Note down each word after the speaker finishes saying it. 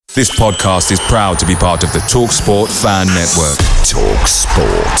This podcast is proud to be part of the TalkSport Fan Network.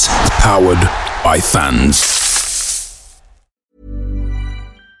 TalkSport. Powered by fans.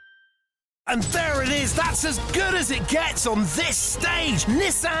 And there it is, that's as good as it gets on this stage.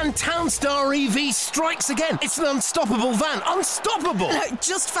 Nissan Townstar EV strikes again. It's an unstoppable van, unstoppable.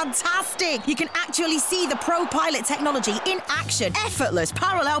 Just fantastic. You can actually see the ProPilot technology in action. Effortless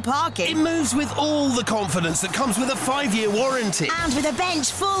parallel parking. It moves with all the confidence that comes with a 5-year warranty. And with a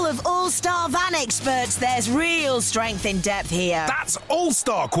bench full of all-star van experts, there's real strength in depth here. That's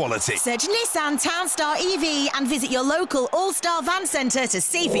all-star quality. Search Nissan Townstar EV and visit your local all-star van centre to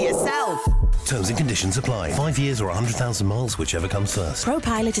see for yourself. Terms and conditions apply. 5 years or 100,000 miles, whichever comes first.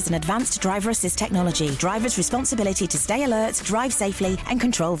 ProPilot is an advanced driver assist technology. Driver's responsibility to stay alert, drive safely and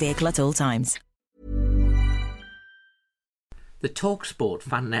control vehicle at all times. The TalkSport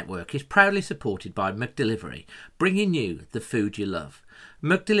Fan Network is proudly supported by McDelivery, bringing you the food you love.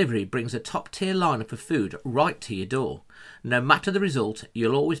 McDelivery brings a top-tier lineup of food right to your door. No matter the result,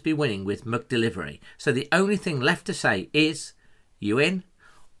 you'll always be winning with McDelivery. So the only thing left to say is, you in?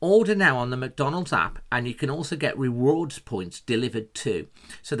 Order now on the McDonald's app, and you can also get rewards points delivered too.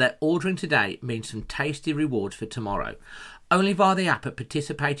 So that ordering today means some tasty rewards for tomorrow. Only via the app at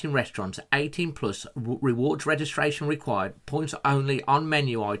participating restaurants. 18 plus, rewards registration required, points only on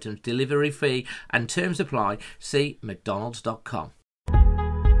menu items, delivery fee and terms apply. See mcdonalds.com.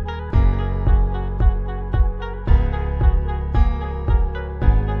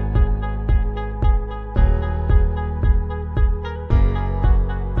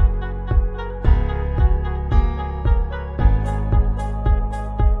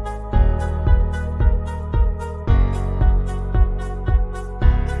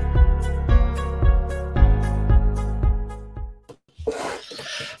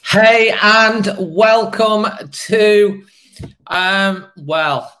 Hey, and welcome to,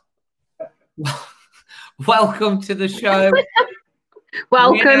 welcome to the show.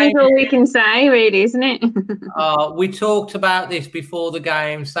 Welcome is all we can say, really, isn't it? We talked about this before the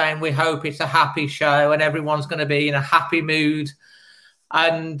game, saying we hope it's a happy show and everyone's going to be in a happy mood.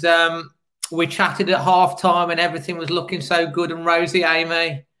 And we chatted at half-time and everything was looking so good and rosy,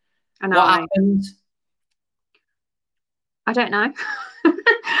 Amy. I know. What happened? I don't know.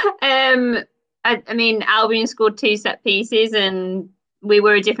 I mean, Albion scored 2 set pieces and we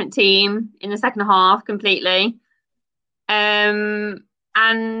were a different team in the second half completely. And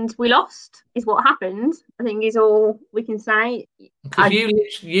we lost is what happened, I think is all we can say. Because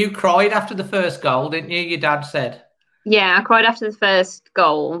you cried after the first goal, didn't you? Your dad said. Yeah, I cried after the first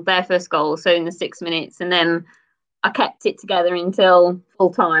goal, their first goal, so in the 6 minutes. And then I kept it together until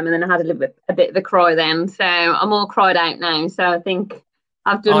full time and then I had a bit of a cry then. So I'm all cried out now. So I think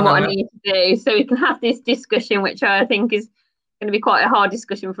I've done what I need to do so we can have this discussion, which I think is going to be quite a hard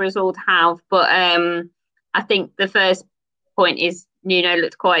discussion for us all to have. But I think the first point is Nuno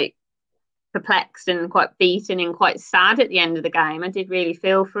looked quite perplexed and quite beaten and quite sad at the end of the game. I did really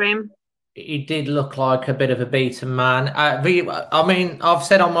feel for him. He did look like a bit of a beaten man. I mean, I've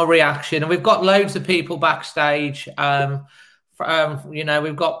said on my reaction, and we've got loads of people backstage. We've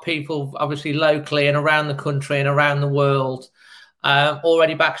got people obviously locally and around the country and around the world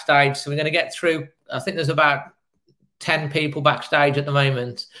already backstage. So we're going to get through. I think there's about 10 people backstage at the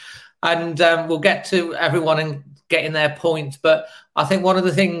moment. And we'll get to everyone and getting their points. But I think one of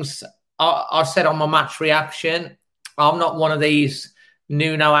the things I said on my match reaction, I'm not one of these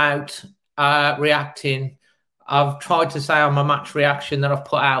Nuno out reacting. I've tried to say on my match reaction that I've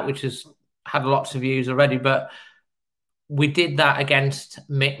put out, which has had lots of views already, but we did that against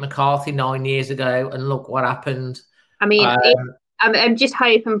Mick McCarthy 9 years ago, and look what happened. I mean, I'm just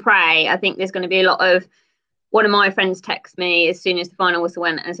hope and pray. I think there's going to be a lot of. One of my friends texted me as soon as the final whistle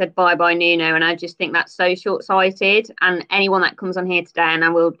went and said bye Nuno, and I just think that's so short sighted. And anyone that comes on here today, and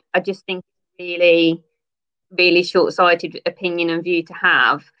I just think really, really short sighted opinion and view to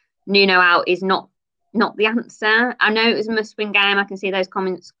have. Nuno out is not the answer. I know it was a must-win game. I can see those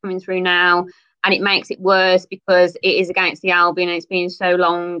comments coming through now, and it makes it worse because it is against the Albion and it's been so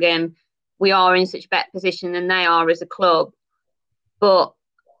long, and we are in such a better position than they are as a club. But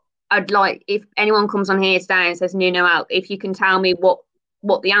I'd like, if anyone comes on here today and says Nuno out, if you can tell me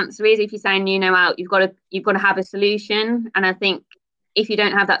what the answer is. If you're saying Nuno out, you've got to have a solution. And I think if you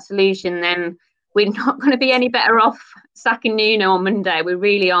don't have that solution, then we're not going to be any better off sacking Nuno on Monday. We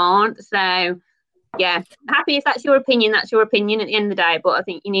really aren't. So, yeah, happy if that's your opinion. That's your opinion at the end of the day. But I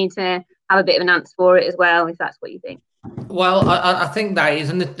think you need to have a bit of an answer for it as well, if that's what you think. Well, I think that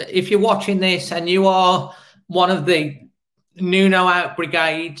is. And if you're watching this and you are one of the Nuno out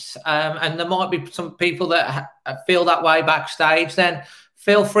brigades, and there might be some people that feel that way backstage, then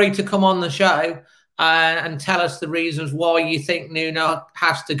feel free to come on the show and tell us the reasons why you think Nuno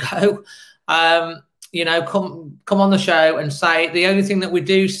has to go. Come on the show and say the only thing that we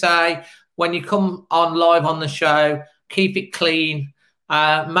do say when you come on live on the show, keep it clean,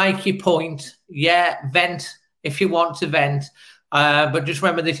 make your point, vent if you want to vent. But just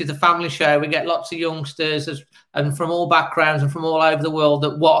remember, this is a family show. We get lots of youngsters and from all backgrounds and from all over the world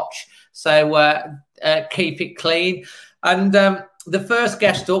that watch. So keep it clean. And the first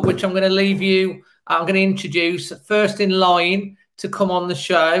guest up, which I'm going to leave you, I'm going to introduce first in line to come on the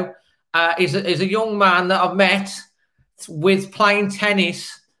show, is a young man that I've met with playing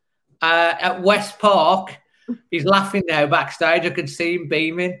tennis at West Park. He's laughing now backstage. I could see him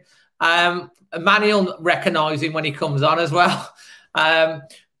beaming. Manny will recognise him when he comes on as well.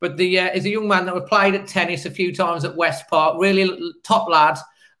 But is a young man that we played at tennis a few times at West Park. Really top lad.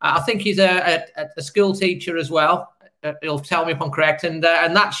 I think he's a school teacher as well. He'll tell me if I'm correct. And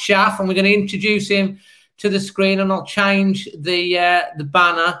that's Shaf, and we're going to introduce him to the screen, and I'll change the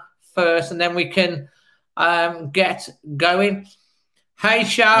banner first, and then we can get going. Hey,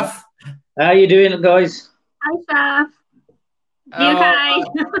 Shaf. How you doing, guys? Hi, Shaf. You okay?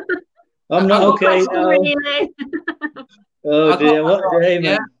 I'm not okay. Oh dear, what day,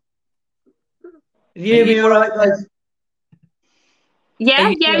 man? Can you hear me all right, guys? Yeah,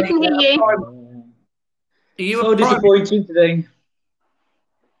 we can hear you. Are you so disappointing today.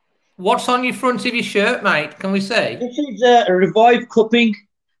 What's on your front of your shirt, mate? Can we see? This is a Revive cupping.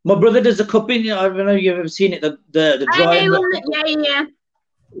 My brother does a cupping. I don't know if you've ever seen it. The drawing. Yeah.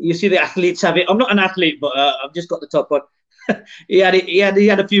 You see the athletes have it. I'm not an athlete, but I've just got the top one. He had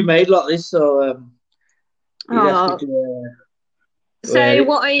a few made like this, so.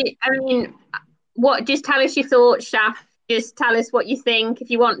 What? Just tell us your thoughts, Shaf. Just tell us what you think. If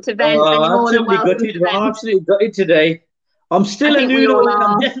you want to vent, then you're more than welcome to vent. I'm absolutely gutted today. I'm still a Nuno.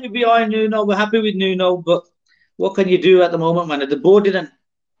 I'm definitely behind Nuno. We're happy with Nuno, but what can you do at the moment, man? The board didn't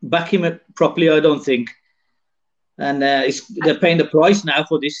back him up properly, I don't think. And they're paying the price now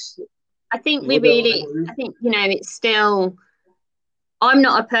for this. I think it's still. I'm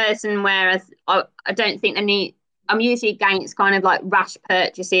not a person where I don't think I'm usually against kind of like rash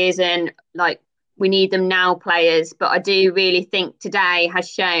purchases and like we need them now players, but I do really think today has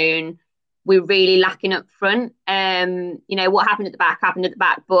shown we're really lacking up front. What happened at the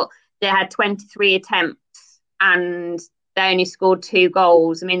back, but they had 23 attempts and they only scored 2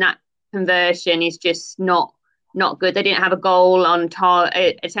 goals. I mean, that conversion is just not good. They didn't have a goal on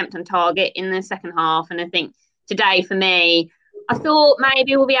attempt on target in the second half. And I think today, for me, I thought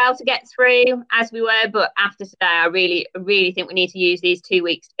maybe we'll be able to get through as we were, but after today, I really think we need to use these 2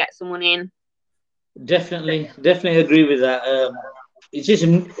 weeks to get someone in. Definitely agree with that. It's just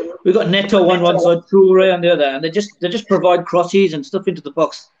we've got Neto on one side, Toure on the other, and they just provide crosses and stuff into the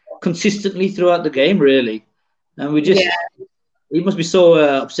box consistently throughout the game, really. And it must be so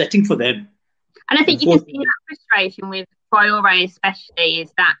upsetting for them. And I think you can see that frustration with Traore, especially,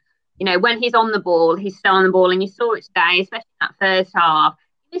 is that when he's on the ball, he's still on the ball, and you saw it today, especially in that first half.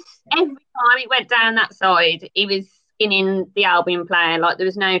 Every time he went down that side, he was skinning the Albion player like there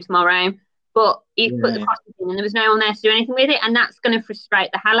was no tomorrow. But he put the crosses in and there was no one there to do anything with it. And that's going to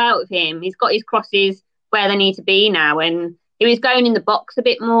frustrate the hell out of him. He's got his crosses where they need to be now. And he was going in the box a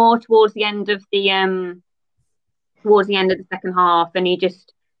bit more towards the end of the second half. And he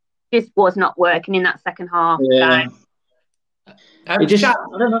just was not working in that second half. Yeah. Just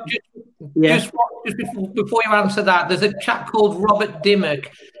before you answer that, there's a chap called Robert Dimmock.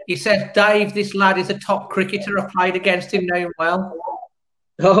 He says, Dave, this lad is a top cricketer. I've played against him, know him well.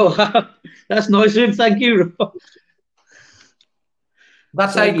 Oh, that's nice of him. Thank you.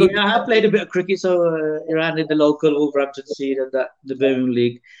 That's how good. I have played a bit of cricket, so around in the local Wolverhampton scene and the Birmingham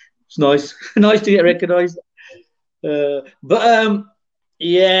League. It's nice, nice to get recognised. You can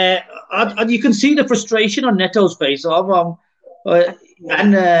see the frustration on Neto's face. And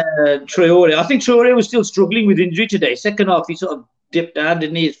Traore. I think Traore was still struggling with injury today. Second half, he sort of dipped down,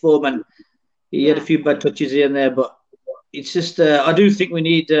 didn't he, his form, and he had a few bad touches here and there, but. It's just, I do think we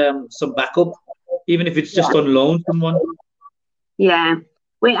need some backup, even if it's just on loan, someone. Yeah.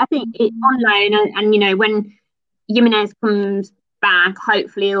 I think it's on loan, and when Jimenez comes back,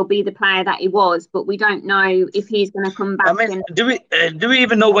 hopefully he'll be the player that he was, but we don't know if he's going to come back. I mean, do we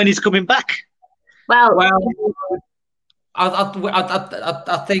even know when he's coming back? Well,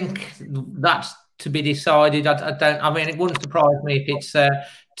 I think that's to be decided. I mean, it wouldn't surprise me if it's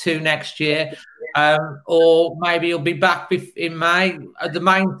to next year. Or maybe he'll be back in May. The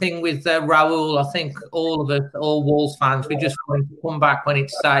main thing with Raul, I think all of us, all Wolves fans, we just want him to come back when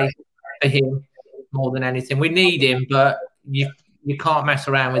it's safe for him more than anything. We need him, but you can't mess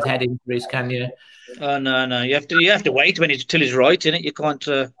around with head injuries, can you? Oh no. You have to wait till he's right, innit? You can't.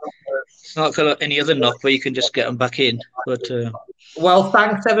 It's not like any other knock where you can just get him back in. But well,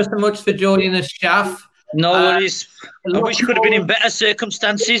 thanks ever so much for joining us, Shaff. No worries. I wish you could have been in better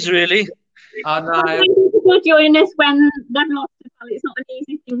circumstances, really. I know. Thank you for joining us when they've lost as well. It's not an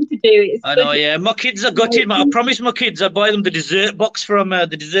easy thing to do. I know, yeah. My kids are gutted. I promised my kids I'd buy them the dessert box from the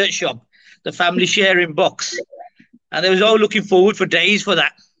dessert shop, the family sharing box. And they was all looking forward for days for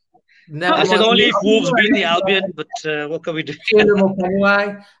that. I said only if Wolves beat the Albion, but what can we do? Cheer them up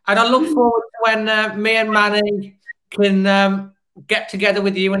anyway. And I look forward to when me and Manny can get together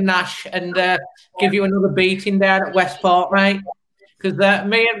with you and Nash and give you another beating down at West Park, mate. Because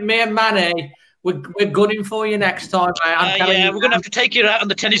me and Manny, we're gunning for you next time, mate. We're going to have to take you out on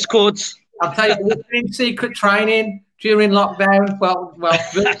the tennis courts. I'll tell you, we're doing secret training during lockdown. Well,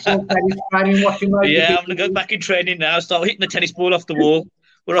 virtual tennis training, watching those. Yeah, I'm going to go back in training now, start hitting the tennis ball off the wall.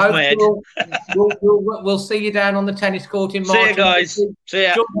 We're off my head. We'll see you down on the tennis court in March. See you guys. See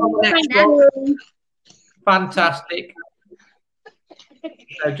ya. Fantastic.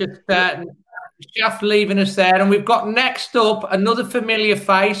 So just Shaff leaving us there, and we've got next up another familiar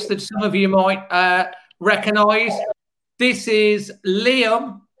face that some of you might recognise. This is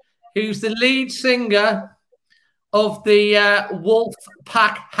Liam, who's the lead singer of the Wolf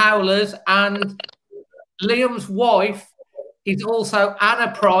Pack Howlers, and Liam's wife is also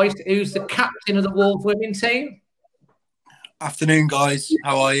Anna Price, who's the captain of the Wolves women team. Afternoon, guys.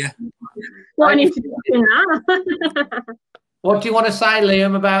 How are you? What an introduction, that. What do you want to say,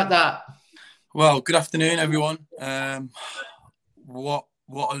 Liam, about that? Well, good afternoon, everyone. What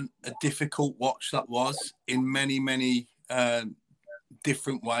a difficult watch that was in many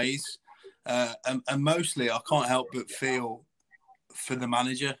different ways, and mostly I can't help but feel for the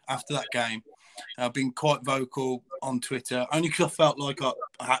manager after that game. I've been quite vocal on Twitter, only because I felt like I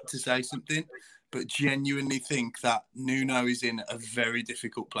had to say something, but genuinely think that Nuno is in a very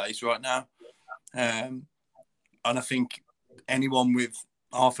difficult place right now. And I think anyone with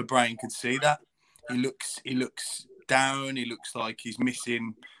half a brain could see that. He looks down. He looks like he's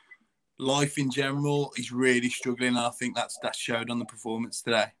missing life in general. He's really struggling. And I think that showed on the performance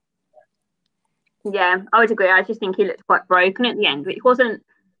today. Yeah, I would agree. I just think he looked quite broken at the end, which wasn't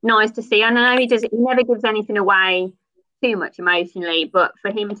nice to see. I know he never gives anything away too much emotionally, but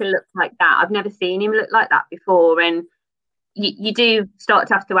for him to look like that, I've never seen him look like that before. And you do start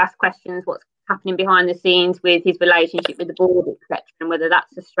to have to ask questions what's happening behind the scenes with his relationship with the board, etc., and whether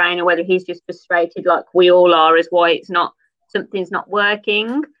that's a strain or whether he's just frustrated like we all are as why something's not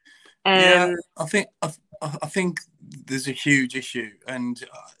working. Yeah, I think there's a huge issue, and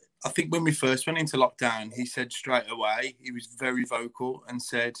I think when we first went into lockdown, he said straight away, he was very vocal and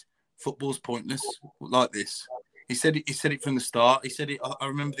said football's pointless like this. He said it from the start. He said it. I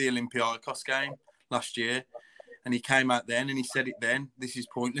remember the Olympiacos game last year, and he came out then and he said it then. This is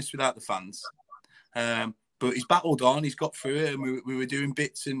pointless without the fans. But he's battled on. He's got through it, and we were doing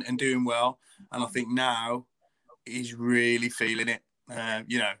bits and doing well. And I think now he's really feeling it.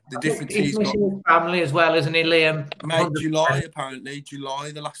 The difference he's got. His family as well, isn't he, Liam? Mate,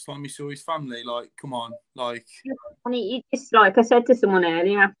 July, the last time he saw his family. Like, come on, like. And he just, like I said to someone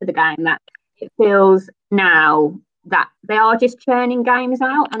earlier after the game, that it feels now that they are just churning games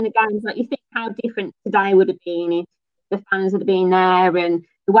out, and the games, like, you think how different today would have been if the fans had been there, and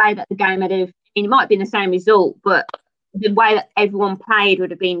the way that the game had have. I mean, it might have been the same result, but the way that everyone played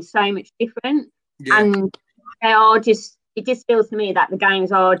would have been so much different. Yeah. And they are just. It just feels to me that the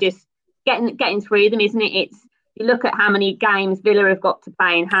games are just getting through them, isn't it? You look at how many games Villa have got to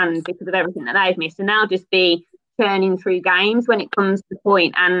play in hand because of everything that they've missed, and they'll just be churning through games when it comes to the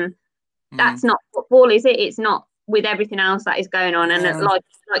point. And that's not football, is it? It's not with everything else that is going on. And like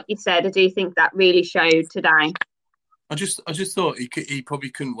you said, I do think that really showed today. I just thought he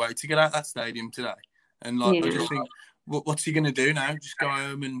probably couldn't wait to get out of that stadium today. And I just think, what's he going to do now? Just go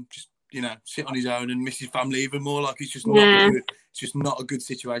home and just, sit on his own and miss his family even more. Like, it's just not a good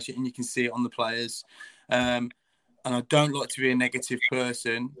situation, and you can see it on the players. And I don't like to be a negative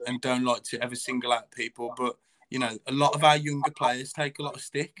person and don't like to ever single out people, but a lot of our younger players take a lot of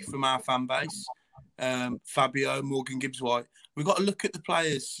stick from our fan base. Fabio, Morgan Gibbs-White. We've got to look at the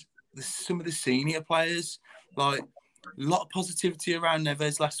players, some of the senior players. Like, a lot of positivity around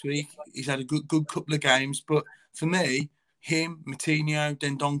Neves last week. He's had a good couple of games, but for me, him, Moutinho,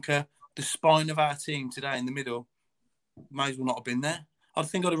 Dendoncker, the spine of our team today in the middle, may as well not have been there. I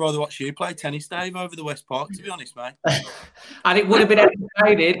think I'd rather watch you play tennis, Dave, over the West Park, to be honest, mate. And it would have been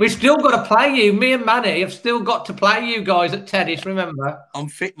entertaining. We've still got to play you. Me and Manny have still got to play you guys at tennis, remember? I'm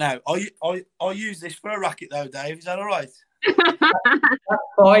fit now. I'll use this for a racket, though, Dave. Is that all right? That's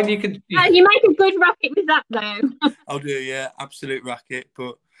fine. You could. You make a good racket with that, though. I'll do, yeah, absolute racket.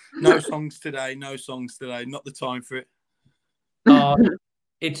 But no songs today. No songs today. Not the time for it.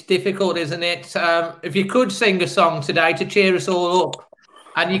 It's difficult, isn't it? If you could sing a song today to cheer us all up,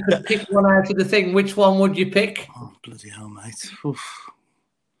 and you could pick one out of the thing, which one would you pick? Oh, bloody hell, mate. Oof.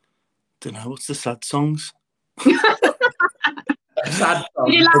 Don't know. What's the sad songs? Sad song.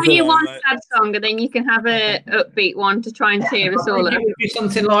 Would you like you one sad song, and then you can have a upbeat one to try and cheer us all up? It would be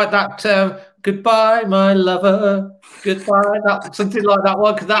something like that. Goodbye, my lover. Goodbye. Something like that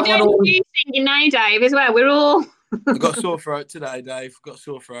one. Because that one always. You singing now, Dave, as well. We're all. I've got a sore throat today, Dave. Got a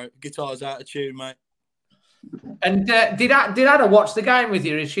sore throat. Guitar's out of tune, mate. And did Ada watch the game with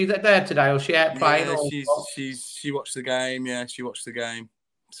you? Is she there today, or she out playing? Yeah, she watched the game. Yeah, she watched the game.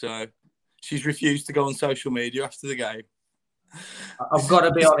 So she's refused to go on social media after the game. I've got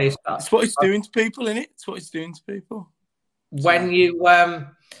to be honest. It's what it's doing to people, isn't it? It's what it's doing to people. When you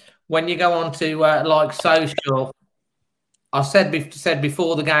go on to like social, I said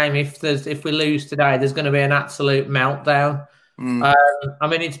before the game, if we lose today, there's going to be an absolute meltdown. I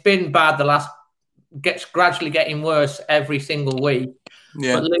mean, it's been bad. Gets gradually getting worse every single week.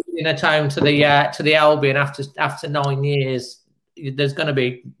 Yeah. But losing at home to the Albion after 9 years, there's going to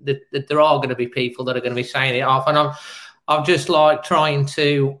be there are going to be people that are going to be saying it off, and I'm just like trying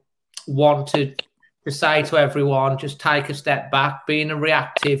to want to say to everyone, just take a step back, being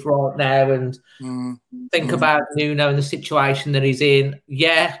reactive right now, and think about Nuno and the situation that he's in.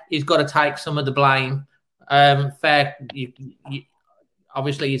 Yeah, he's got to take some of the blame.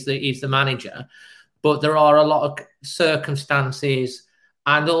 Obviously, he's the manager, but there are a lot of circumstances,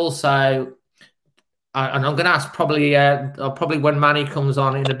 and also, and I'm going to ask probably when Manny comes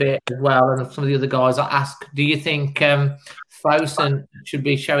on in a bit as well, and some of the other guys, I'll ask, do you think Fosun should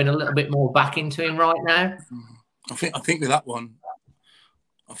be showing a little bit more back into him right now? I think with that one,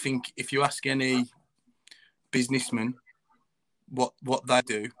 I think if you ask any businessman what they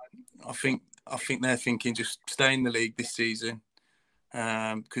do, I think they're thinking just stay in the league this season,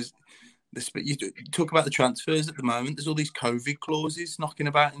 because you talk about the transfers at the moment. There's all these COVID clauses knocking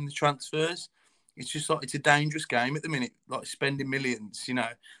about in the transfers. It's just like it's a dangerous game at the minute, like spending millions,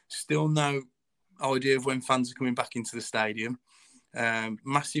 still no idea of when fans are coming back into the stadium.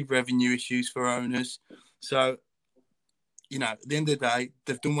 Massive revenue issues for owners. So, at the end of the day,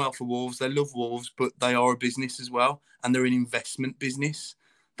 they've done well for Wolves. They love Wolves, but they are a business as well, and they're an investment business.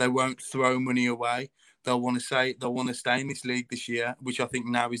 They won't throw money away. They'll want to stay in this league this year, which I think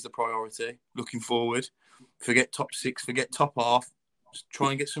now is the priority looking forward. Forget top six, forget top half. Just try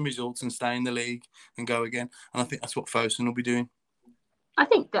and get some results and stay in the league and go again. And I think that's what Fosun will be doing. I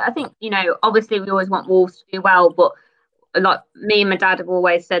think obviously we always want Wolves to do well, but like me and my dad have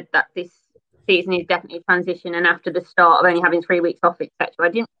always said that this season is definitely a transition, and after the start of only having 3 weeks off, etc.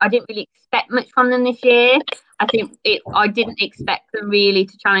 I didn't really expect much from them this year. I didn't expect them really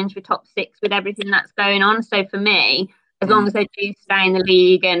to challenge for top six with everything that's going on. So for me, as long as they do stay in the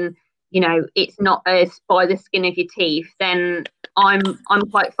league and it's not by the skin of your teeth, then I'm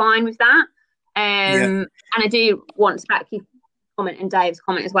quite fine with that. And I do want to back your comment and Dave's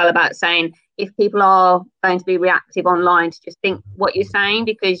comment as well about saying if people are going to be reactive online, to just think what you're saying,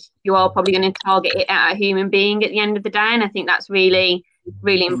 because you are probably going to target it at a human being at the end of the day. And I think that's really,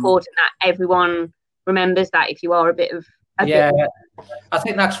 really important that everyone remembers that if you are a bit. I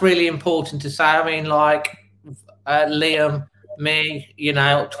think that's really important to say. I mean, like Liam, me,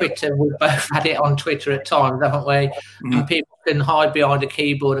 Twitter, we've both had it on Twitter at times, haven't we? Mm-hmm. And people can hide behind a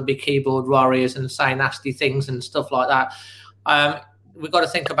keyboard and be keyboard warriors and say nasty things and stuff like that. We've got to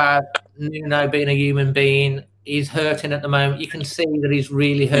think about Nuno being a human being. He's hurting at the moment. You can see that he's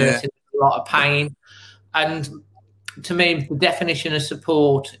really hurting, a lot of pain. And to me, the definition of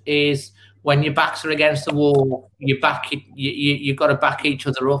support is when your backs are against the wall, you've got to back each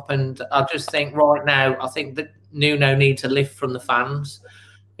other up. And I just think right now, I think that Nuno needs a lift from the fans.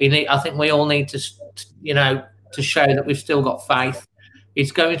 I think we all need to, to show that we've still got faith.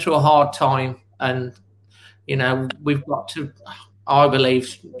 He's going through a hard time, and we've got to, I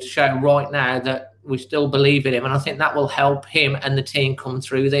believe, show right now that we still believe in him, and I think that will help him and the team come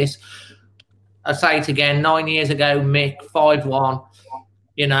through this. I say it again, 9 years ago, Mick 5-1.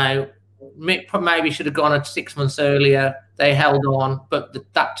 Mick maybe should have gone at 6 months earlier. They held on, but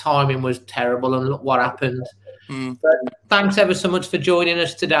that timing was terrible, and look what happened. But thanks ever so much for joining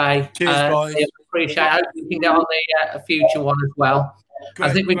us today. Cheers, guys. I appreciate it. I hope you can get on a future one as well.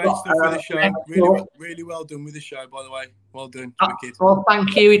 I think we've got stuff for the show. Really well done with the show, by the way. Well done. Well,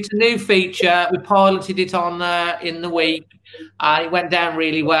 thank you. It's a new feature. We piloted it on in the week. It went down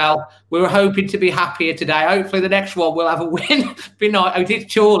really well. We were hoping to be happier today. Hopefully, the next one we'll have a win. Be nice. Oh, it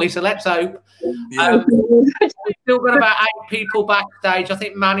is Chorley, so let's hope. Yeah. We've still got about 8 people backstage. I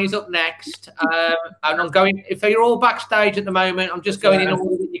think Manny's up next. And I'm going. If you're all backstage at the moment, I'm just going in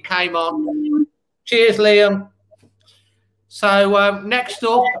order that you came on. Cheers, Liam. So next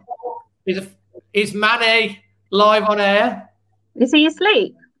up is Manny live on air. Is he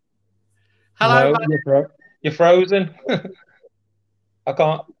asleep? Hello, no, you're frozen. I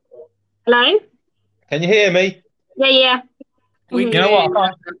can't. Hello? Can you hear me? Yeah. You know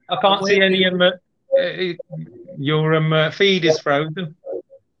what? I can't see any of your feed is frozen.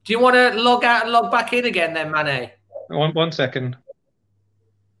 Do you want to log out and log back in again then, Manny? One second.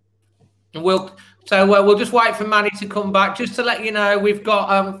 And we'll just wait for Manny to come back. Just to let you know, we've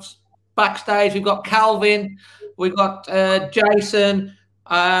got backstage, we've got Calvin, we've got Jason,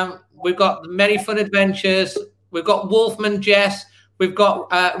 we've got Many Fun Adventures, we've got Wolfman Jess, we've got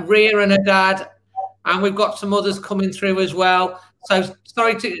Rhea and her dad, and we've got some others coming through as well. So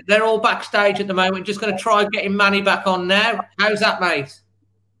they're all backstage at the moment. Just going to try getting Manny back on now. How's that, mate?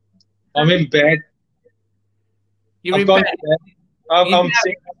 I'm in bed. You're in bed? I'm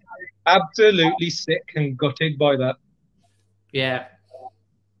sick. Absolutely sick and gutted by that. Yeah.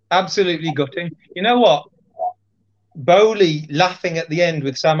 Absolutely gutting. You know what? Bowley laughing at the end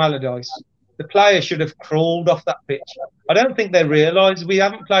with Sam Allardyce. The player should have crawled off that pitch. I don't think they realise we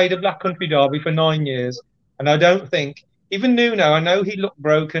haven't played a Black Country derby for 9 years. And I don't think, even Nuno, I know he looked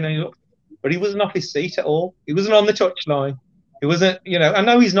broken, but he wasn't off his seat at all. He wasn't on the touchline. He wasn't, I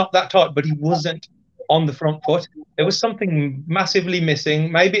know he's not that tight, but he wasn't on the front foot. There was something massively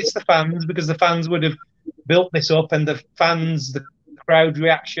missing. Maybe it's the fans, because the fans would have built this up, and the crowd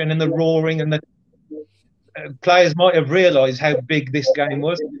reaction and the roaring, and the players might have realised how big this game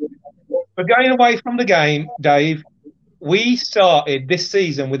was. But going away from the game, Dave, we started this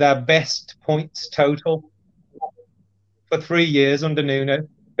season with our best points total for 3 years under Nuno.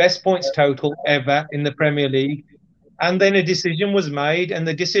 Best points total ever in the Premier League. And then a decision was made, and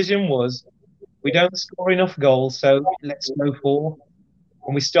the decision was, we don't score enough goals, so let's go 4.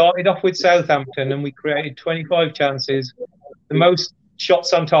 And we started off with Southampton, and we created 25 chances, the most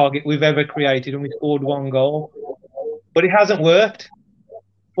shots on target we've ever created, and we scored 1 goal. But it hasn't worked.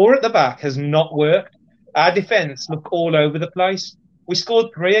 4 at the back has not worked. Our defence looked all over the place. We scored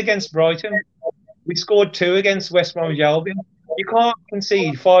 3 against Brighton. We scored 2 against West Bromwich Albion. You can't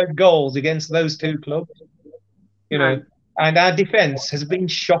concede 5 goals against those 2 clubs. And our defence has been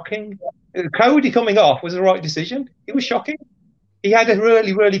shocking. Cody coming off was the right decision. It was shocking. He had a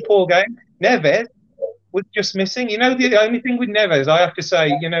really, really poor game. Neves was just missing. The only thing with Neves, I have to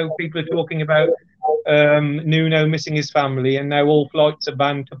say, people are talking about Nuno missing his family, and now all flights are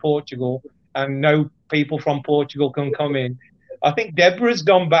banned to Portugal, and no people from Portugal can come in. I think Deborah's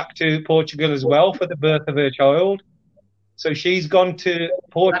gone back to Portugal as well for the birth of her child. So she's gone to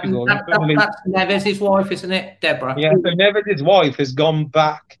Portugal. That's Neves' wife, isn't it, Deborah? Yeah, so Neves' wife has gone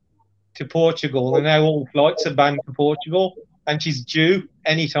back to Portugal, and now all flights are banned to Portugal, and she's due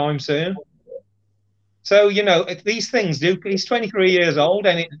anytime soon. So, these things do. He's 23 years old,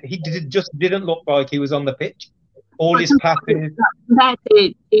 and he just didn't look like he was on the pitch. All his passes. Compared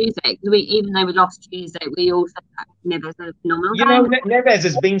to Tuesday, even though we lost Tuesday, we also had Neves a phenomenal game. Neves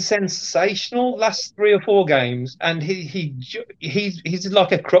has been sensational last 3 or 4 games, and he's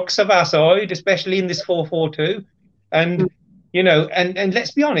like a crux of our side, especially in this 4-4-2. And and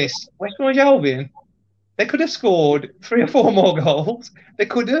let's be honest, West Bromwich Albion, they could have scored 3 or 4 more goals. They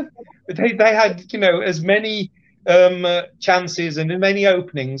could have. They had as many chances and as many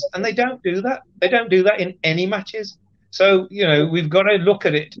openings, and they don't do that. They don't do that in any matches. So we've got to look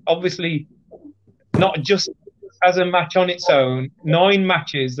at it, obviously, not just as a match on its own. 9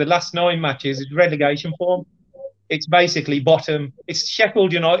 matches, the last 9 matches is relegation form. It's basically bottom. It's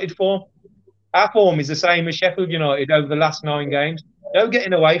Sheffield United form. Our form is the same as Sheffield United over the last 9 games. No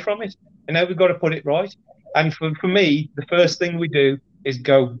getting away from it. And now we've got to put it right. And for me, the first thing we do is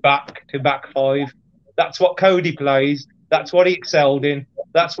go back to back 5. That's what Cody plays. That's what he excelled in.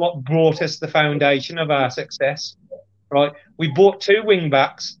 That's what brought us the foundation of our success. Right? We bought 2 wing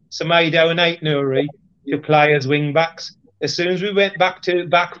backs, Semedo and Aït-Nouri, to play as wing backs. As soon as we went back to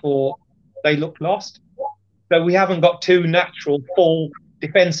back 4, they looked lost. So we haven't got 2 natural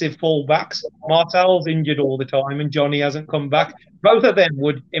defensive full backs. Martel's injured all the time, and Johnny hasn't come back. Both of them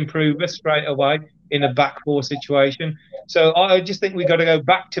would improve us straight away in a back 4 situation. So I just think we've got to go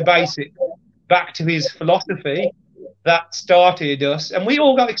back to basic, back to his philosophy, that started us, and we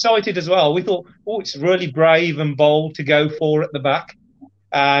all got excited as well. We thought, oh, it's really brave and bold to go for at the back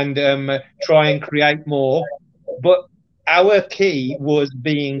and try and create more. But our key was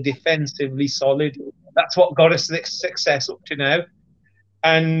being defensively solid. That's what got us this success up to now.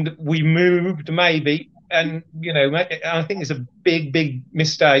 And we moved maybe, and I think it's a big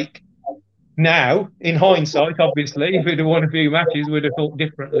mistake. Now, in hindsight, obviously, if we'd have won a few matches, we'd have thought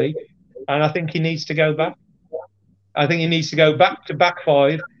differently. And I think he needs to go back. I think he needs to go back to back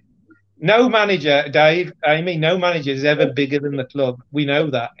five. No manager, Dave, Amy, no manager is ever bigger than the club. We know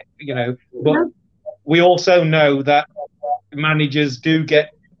that, but we also know that managers do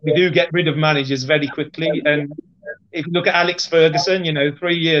get rid of managers very quickly. And if you look at Alex Ferguson,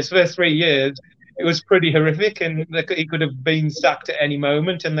 3 years, first 3 years, it was pretty horrific, and he could have been sacked at any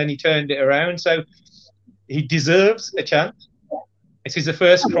moment, and then he turned it around. So he deserves a chance. This is the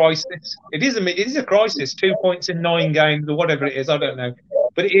first crisis. It is a crisis. 2 points in 9 games or whatever it is. I don't know,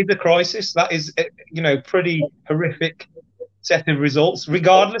 but it is a crisis. That is, pretty horrific set of results.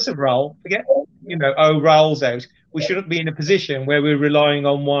 Regardless of Raul, forget, Raul's out. We shouldn't be in a position where we're relying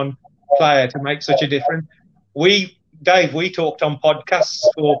on one player to make such a difference. Dave, we talked on podcasts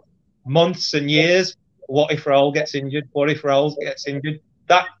for months and years. What if Raul gets injured? What if Raul gets injured?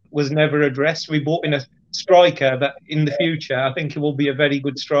 That was never addressed. We brought in a striker that in the future, I think he will be a very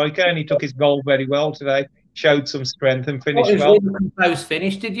good striker, and he took his goal very well today, showed some strength and finished well. Close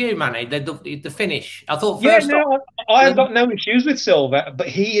finish, did you, Manny? The finish. I thought I have got no issues with Silva, but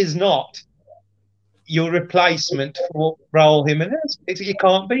he is not your replacement for Raul Jimenez. It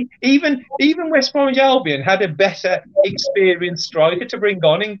can't be. Even West Bromwich Albion had a better experienced striker to bring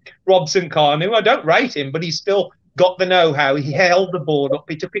on in Robson Kanu. I don't rate him, but he's still got the know-how. He held the ball up,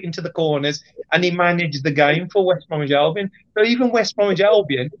 he took it into the corners, and he managed the game for West Bromwich Albion. So even West Bromwich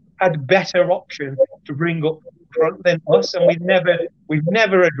Albion had better options to bring up front than us, and we've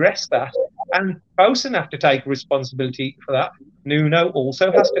never addressed that. And Bosun have to take responsibility for that. Nuno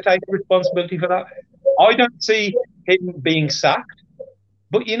also has to take responsibility for that. I don't see him being sacked,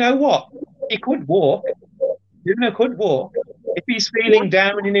 but you know what? He could walk. Nuno could walk. If he's feeling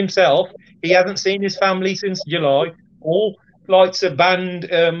down in himself, he hasn't seen his family since July. All flights are banned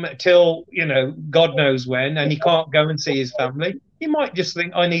till, God knows when, and he can't go and see his family. He might just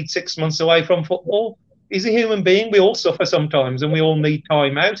think, I need 6 months away from football. He's a human being. We all suffer sometimes, and we all need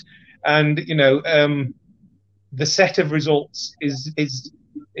time out. And, the set of results is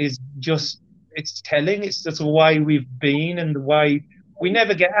just, it's telling. It's just the way we've been and the way we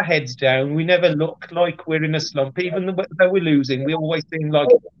never get our heads down. We never look like we're in a slump. Even though we're losing, we always seem like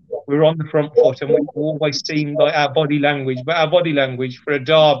we're on the front foot, and we always seem like our body language. But our body language for a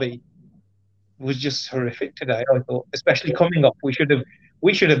derby was just horrific today, I thought, especially coming up. We should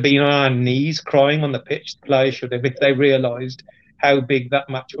have been on our knees crying on the pitch. The players should have, if they realised how big that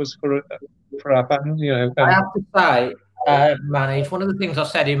match was for our fans. I have to say, Manny, one of the things I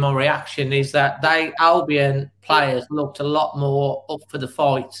said in my reaction is that Albion players looked a lot more up for the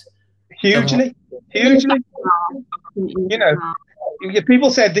fight. Hugely. People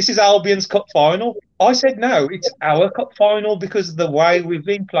said this is Albion's cup final. I said no, it's our cup final because of the way we've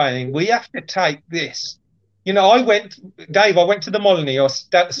been playing. We have to take this. I went to the Molyneux.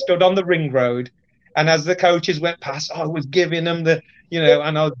 I stood on the ring road, and as the coaches went past, I was giving them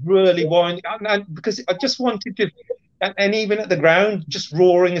and I was really whining, and because I just wanted to. And even at the ground, just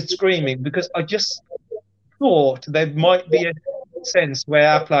roaring and screaming, because I just thought there might be a sense where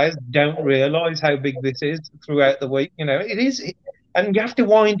our players don't realise how big this is throughout the week. It is, and you have to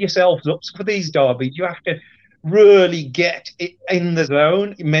wind yourselves up for these derbies. You have to really get it in the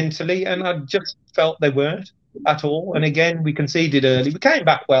zone mentally, and I just felt they weren't at all. And again, we conceded early. We came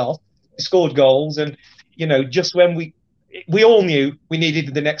back well. We scored goals, and just when we all knew we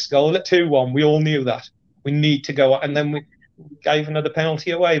needed the next goal at 2-1. We all knew that. We need to go, and then we gave another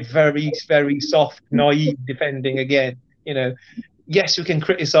penalty away. Very, very soft, naive defending again. Yes, we can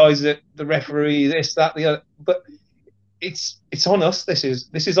criticise the referee, this, that, the other, but it's on us. This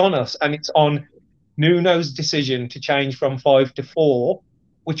is on us, and it's on Nuno's decision to change from 5 to 4,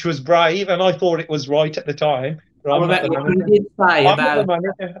 which was brave, and I thought it was right at the time. I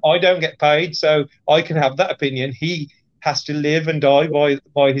don't get paid, so I can have that opinion. He has to live and die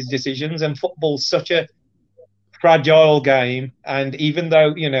by his decisions, and football's such a fragile game. And even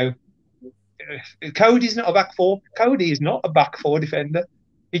though Cody's not a back four, Cody is not a back four defender.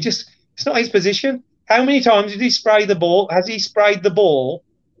 It's not his position. How many times did he spray the ball? Has he sprayed the ball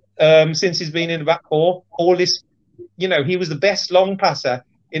since he's been in the back four? All this, he was the best long passer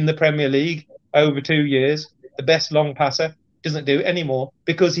in the Premier League over 2 years. The best long passer. Doesn't do it anymore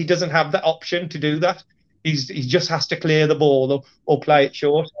because he doesn't have that option to do that. he just has to clear the ball or play it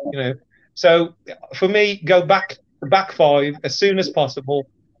short. So for me, go back to back five as soon as possible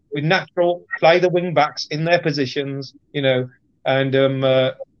with natural, play the wing backs in their positions. And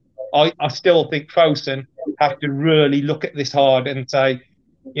I still think Fosun have to really look at this hard and say,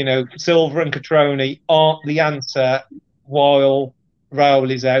 Silva and Catroni aren't the answer while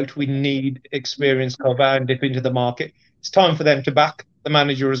Raul is out. We need experienced cover and dip into the market. It's time for them to back the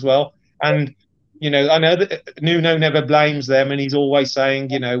manager as well. And, I know that Nuno never blames them and he's always saying,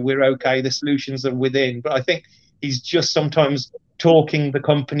 we're okay, the solutions are within. But I think he's just sometimes talking the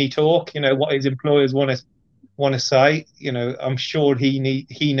company talk, what his employers want to say. I'm sure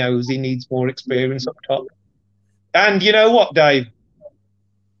he knows he needs more experience up top. And you know what, Dave?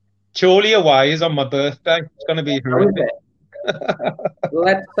 Chorley away is on my birthday. It's going to be horrific.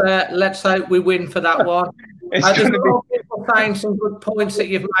 Let's hope we win for that one. There's a lot of people saying some good points that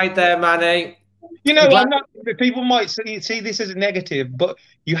you've made there, Manny. People might see this as a negative, but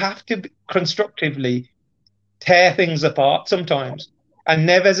you have to constructively tear things apart sometimes. And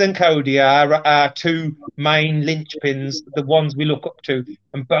Neves and Cody are our two main linchpins, the ones we look up to,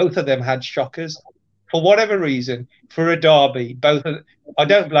 and both of them had shockers. For whatever reason, for a derby, I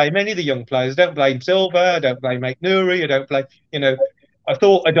don't blame any of the young players. I don't blame Silva. I don't blame Aït-Nouri. I don't blame, I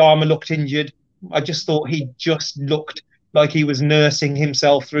thought Adama looked injured. I just thought he just looked like he was nursing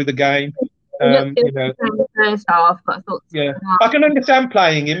himself through the game. First half, but I thought, I can understand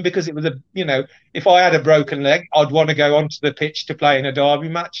playing him because it was if I had a broken leg, I'd want to go onto the pitch to play in a derby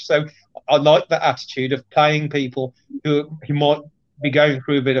match. So I like that attitude of playing people who might be going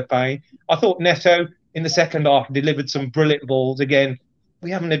through a bit of pain. I thought Neto in the second half delivered some brilliant balls. Again,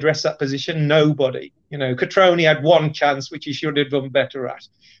 we haven't addressed that position. Nobody. Catroni had one chance, which he should have done better at.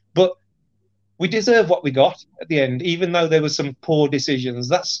 But we deserve what we got at the end, even though there were some poor decisions.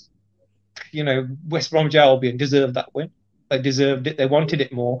 That's, West Bromwich Albion deserved that win. They deserved it. They wanted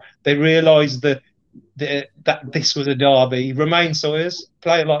it more. They realised that this was a derby. Romain Sawyers,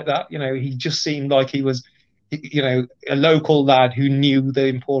 player like that, he just seemed like he was, a local lad who knew the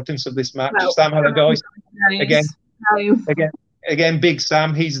importance of this match. Well, Sam Allardyce, again, Big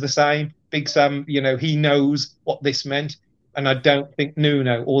Sam, he's the same. Big Sam, he knows what this meant. And I don't think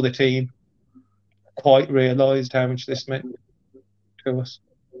Nuno or the team quite realised how much this meant to us.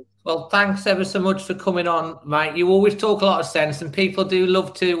 Well, thanks ever so much for coming on, mate. You always talk a lot of sense, and people do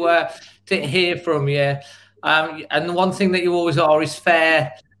love to hear from you. And the one thing that you always are is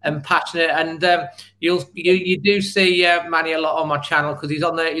fair and passionate. And you do see Manny a lot on my channel because he's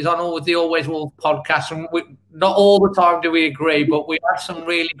on all with the Always Wolf podcast. And not all the time do we agree, but we have some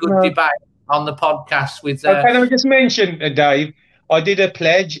really good debate on the podcast. With can I just mention, Dave? I did a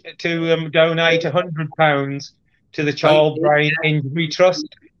pledge to donate £100 to the Child Brain Injury Trust.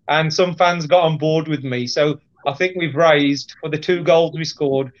 And some fans got on board with me. So I think we've raised, for the 2 goals we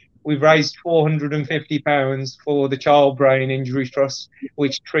scored, we've raised £450 for the Child Brain Injury Trust,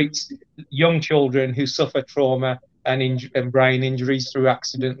 which treats young children who suffer trauma and brain injuries through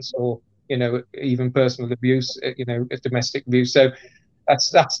accidents or, even personal abuse, domestic abuse. So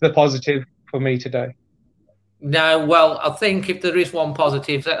that's the positive for me today. No, well, I think if there is one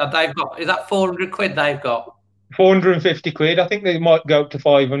positive, they've got, is that 400 quid they've got? 450 quid. I think they might go up to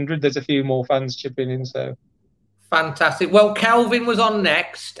 500. There's a few more fans chipping in, so fantastic. Well, Kelvin was on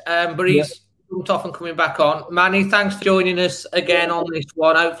next, but he's jumped off and coming back on. Manny, thanks for joining us again on this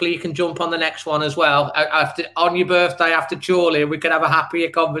one. Hopefully you can jump on the next one as well. On your birthday after Chorley, we can have a happier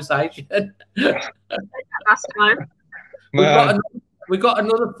conversation. Last time. We've got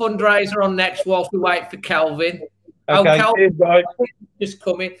another fundraiser on next whilst we wait for Kelvin. Okay, Kelvin just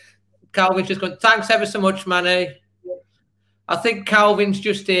coming. Calvin's just going, thanks ever so much, Manny. I think Calvin's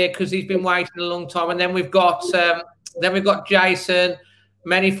just here because he's been waiting a long time. And then we've got Jason,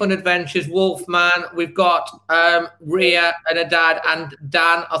 Many Fun Adventures, Wolfman. We've got Ria and her dad and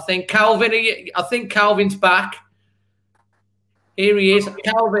Dan. I think Calvin's back. Here he is.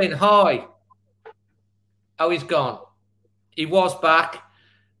 Calvin, hi. Oh, he's gone. He was back.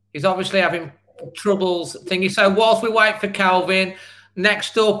 He's obviously having troubles thingy. So whilst we wait for Calvin,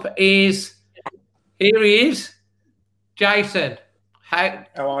 next up is, here he is, Jason. How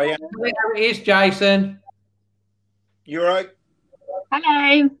are you? How it is, Jason? You all right?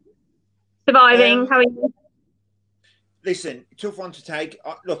 Hello. Surviving. How are you? Listen, tough one to take.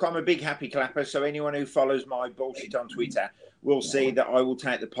 Look, I'm a big happy clapper, so anyone who follows my bullshit on Twitter will see that I will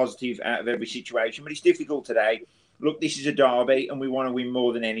take the positive out of every situation. But it's difficult today. Look, this is a derby, and we want to win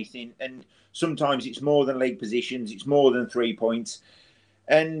more than anything. And sometimes it's more than league positions. It's more than 3 points.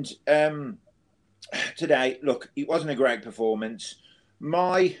 And today, look, it wasn't a great performance.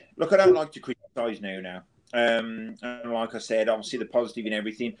 I don't like to criticise Nuno. And like I said, obviously the positive in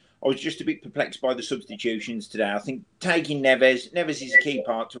everything. I was just a bit perplexed by the substitutions today. I think taking Neves is a key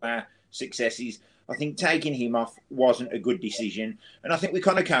part to our successes. I think taking him off wasn't a good decision. And I think with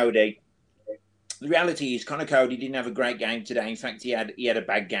Conor Cody, the reality is Conor Cody didn't have a great game today. In fact, he had a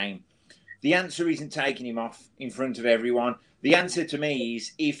bad game. The answer isn't taking him off in front of everyone. The answer to me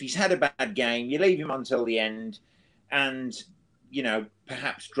is if he's had a bad game, you leave him until the end and, you know,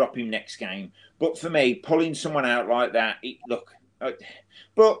 perhaps drop him next game. But for me, pulling someone out like that,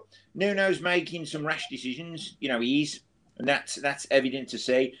 but Nuno's making some rash decisions. You know, he is, and that's evident to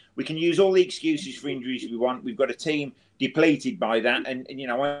see. We can use all the excuses for injuries we want. We've got a team depleted by that, and you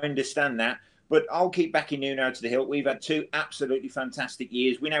know, I understand that. But I'll keep backing Nuno to the hilt. We've had 2 absolutely fantastic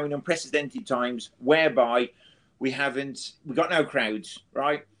years. We're now in unprecedented times whereby we've got no crowds,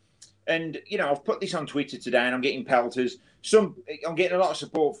 right? And, you know, I've put this on Twitter today and I'm getting pelters. I'm getting a lot of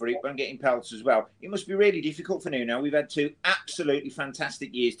support for it, but I'm getting pelters as well. It must be really difficult for Nuno. We've had 2 absolutely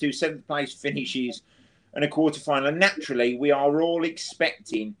fantastic years, 2 7th place finishes and a quarter-final. And naturally, we are all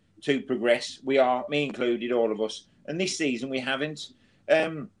expecting to progress. We are, me included, all of us. And this season we haven't.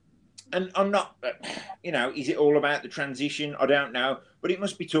 And I'm not, you know, is it all about the transition? I don't know. But it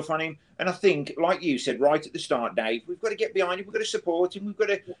must be tough on him. And I think, like you said right at the start, Dave, we've got to get behind him. We've got to support him.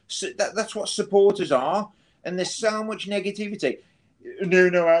 That's what supporters are. And there's so much negativity.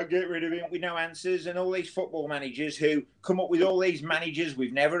 Nuno out, get rid of him with no answers. And all these football managers who come up with all these managers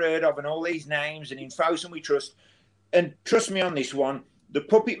we've never heard of and all these names and in Fosun we trust. And trust me on this one, the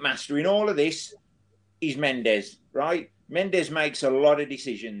puppet master in all of this is Mendes, right? Mendes makes a lot of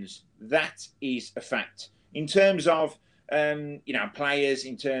decisions. That is a fact. In terms of, you know, players,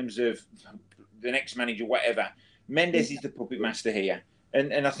 in terms of the next manager, whatever, Mendes is the puppet master here.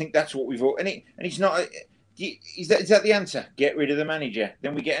 And I think that's what we've all... And it's not... Is that the answer? Get rid of the manager.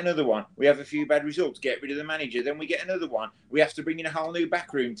 Then we get another one. We have a few bad results. Get rid of the manager. Then we get another one. We have to bring in a whole new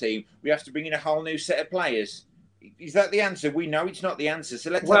backroom team. We have to bring in a whole new set of players. Is that the answer? We know it's not the answer. So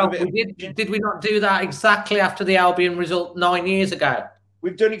let's have a bit did we not do that exactly after the Albion result 9 years ago?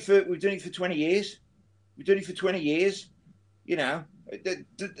 We've done it for 20 years. We've done it for 20 years. You know,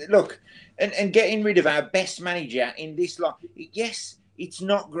 look, and getting rid of our best manager in this lot. Yes, it's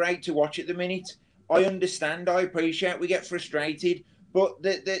not great to watch at the minute. I understand. I appreciate. We get frustrated, but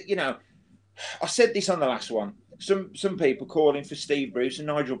you know, I said this on the last one. Some people calling for Steve Bruce and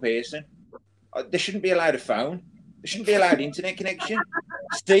Nigel Pearson. They shouldn't be allowed a phone. They shouldn't be allowed internet connection.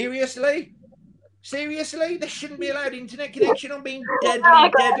 Seriously? They shouldn't be allowed internet connection. I'm being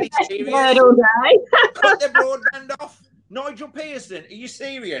deadly serious. Cut their broadband off. Nigel Pearson, are you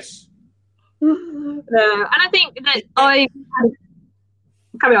serious? No, and I think that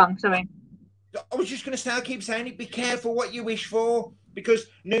carry on. Sorry. I was just going to say, I keep saying it. Be careful what you wish for, because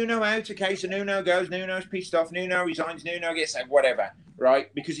Nuno out. Okay, so Nuno goes. Nuno's pissed off. Nuno resigns. Nuno gets out. Whatever.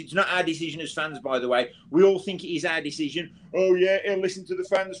 Right? Because it's not our decision as fans, by the way. We all think it is our decision. Oh, yeah, he'll listen to the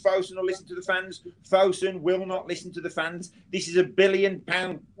fans. Fosun will listen to the fans. Fosun will not listen to the fans. This is £1 billion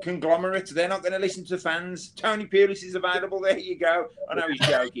conglomerate. They're not going to listen to the fans. Tony Pulis is available. There you go. I know he's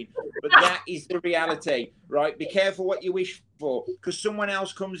joking. But that is the reality, right? Be careful what you wish for, because someone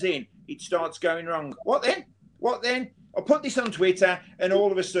else comes in, it starts going wrong. What then? I put this on Twitter, and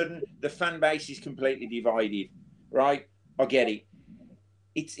all of a sudden, the fan base is completely divided, right? I get it.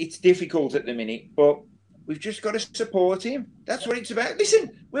 It's difficult at the minute, but we've just got to support him. That's what it's about.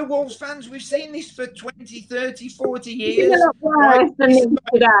 Listen, we're Wolves fans. We've seen this for 20, 30, 40 years. It's a lot worse than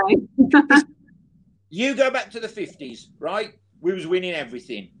today. You go back to the 50s, right? We was winning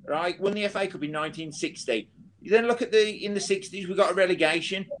everything, right? Won the FA Cup in 1960. You then look at in the 60s, we got a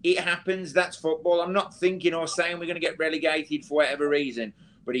relegation. It happens. That's football. I'm not thinking or saying we're going to get relegated for whatever reason.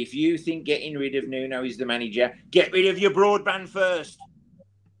 But if you think getting rid of Nuno is the manager, get rid of your broadband first.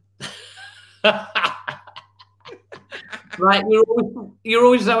 Right, you're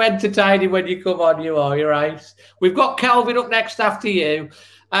always so entertaining when you come on. You're right. We've got Calvin up next after you.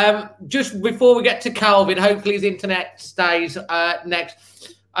 Just before we get to Calvin, hopefully his internet stays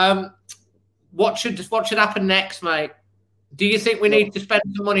next. What should happen next, mate? Do you think we need to spend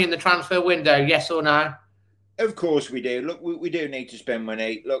some money in the transfer window? Yes or no? Of course we do. Look, we do need to spend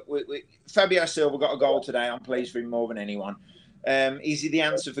money. Look, Fabio Silva got a goal today. I'm pleased for him more than anyone. Is he the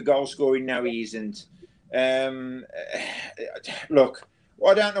answer for goal scoring? No, he isn't. Look,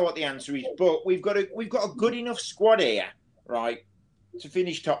 I don't know what the answer is, but we've got a good enough squad here, right, to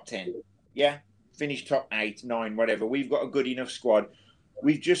finish top 10. Yeah, finish top 8, 9, whatever. We've got a good enough squad.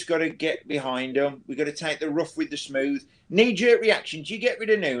 We've just got to get behind them. We've got to take the rough with the smooth. Knee-jerk reactions. You get rid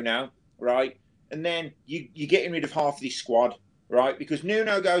of Nuno, right, and then you're getting rid of half this squad, right, because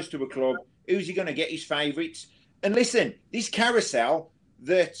Nuno goes to a club Who's he going to get his favourites? And listen, this carousel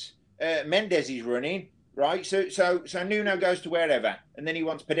that Mendes is running, right? So Nuno goes to wherever, and then he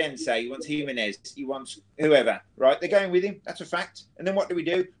wants Pedence, he wants Jimenez, he wants whoever, right? They're going with him. That's a fact. And then what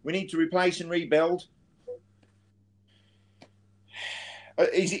do? We need to replace and rebuild. Are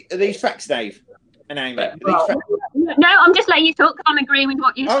these facts, Dave and Amy? No, I'm just letting you talk. I'm agreeing with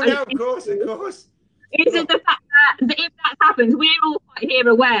what you said. Oh no, of course. It's just the fact that if that happens, we're all quite here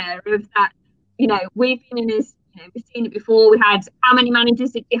aware of that. You know, we've been in this. You know, we've seen it before. We had how many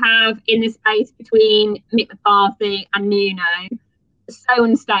managers did you have in the space between Mick McCarthy and Nuno? So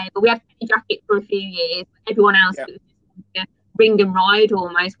unstable. We had Penny Jacket for a few years. Everyone else was just ring and ride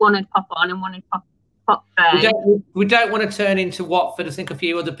almost. One would pop on and one would pop. We don't want to turn into Watford. I think a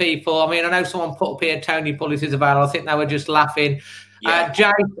few other people. I mean, I know someone put up here Tony Pulis is available. I think they were just laughing. Yeah.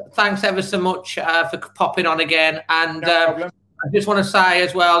 Jay, thanks ever so much for popping on again. And I just want to say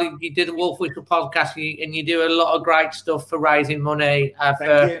as well, you did the Wolf Whistle podcast and you do a lot of great stuff for raising money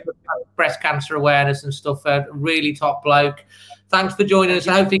for breast cancer awareness and stuff. Really top bloke. Thanks for joining us.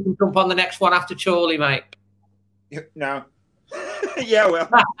 I hope you can jump on the next one after Chorley, mate. No. Yeah, well.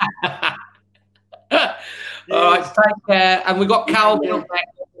 All right, take care. And we've got Calvin up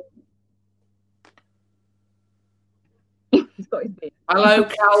there. Hello,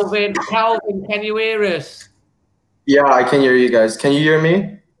 Calvin. Calvin, can you hear us? Yeah, I can hear you guys. Can you hear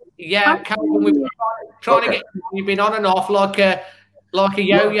me? Yeah, Calvin, we've been trying to get you've been on and off like a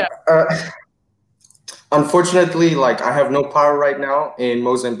yo-yo. Unfortunately, I have no power right now in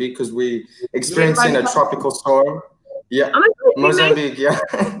Mozambique because we experiencing a tropical storm. Yeah, Mozambique, yeah.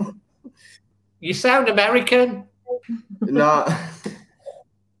 You sound American. No,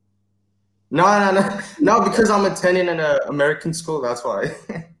 because I'm attending an American school. That's why.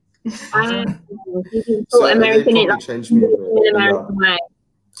 So American they probably changed me. American way.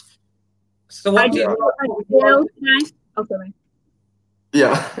 So what? Yeah.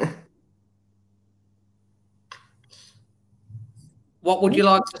 What would you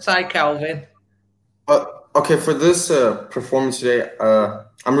like to say, Calvin? Okay, for this performance today,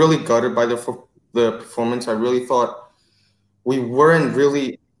 I'm really gutted by the performance. I really thought we weren't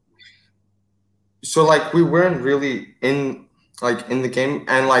really in the game.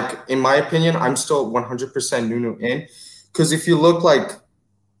 And in my opinion, I'm still 100% Nuno in, because if you look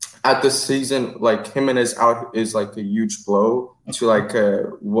at the season, Jimenez out is a huge blow to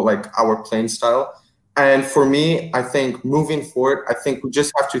our playing style. And for me, I think moving forward, I think we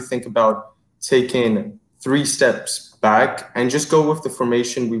just have to think about taking 3 steps back and just go with the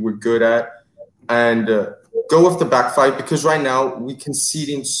formation we were good at and go with the back 5, because right now we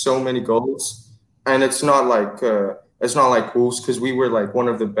conceding so many goals, and it's not like Wolves, because we were one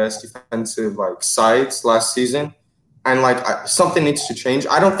of the best defensive sides last season, and something needs to change.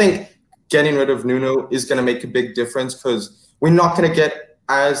 I don't think getting rid of Nuno is going to make a big difference, because we're not going to get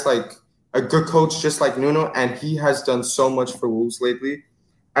as a good coach just like Nuno, and he has done so much for Wolves lately.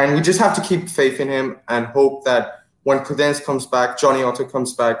 And we just have to keep faith in him and hope that when Prudence comes back, Johnny Otto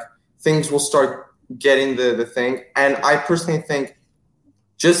comes back, things will start getting the thing. And I personally think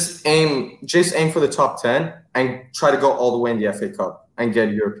just aim for the top 10 and try to go all the way in the FA Cup and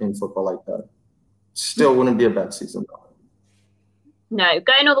get European football like that. Still wouldn't be a bad season. No,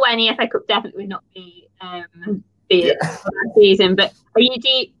 going all the way in the FA Cup definitely would not be a bad season. But are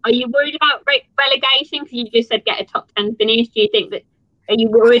you worried about relegation? Because you just said get a top 10 finish. Do you think that? Are you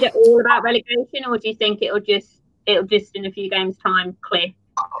worried at all about relegation, or do you think it'll just in a few games' time clear?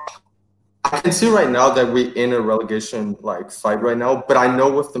 I can see right now that we're in a relegation fight right now, but I know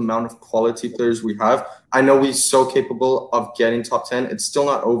with the amount of quality players we have, I know we're so capable of getting top 10. It's still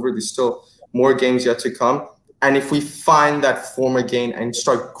not over. There's still more games yet to come. And if we find that form again and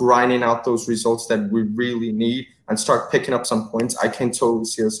start grinding out those results that we really need and start picking up some points, I can totally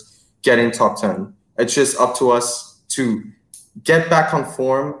see us getting top 10. It's just up to us to get back on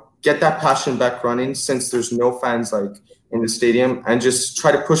form, get that passion back running, since there's no fans in the stadium, and just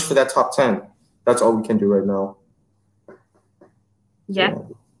try to push for that top 10. That's all we can do right now. Yeah.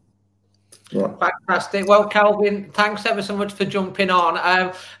 Yeah. Fantastic. Well, Calvin, thanks ever so much for jumping on.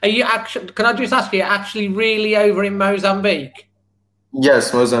 Are you actually? Can I just ask you? Actually, really over in Mozambique?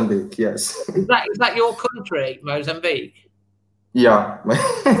 Yes, Mozambique. Yes. Is that your country, Mozambique? Yeah.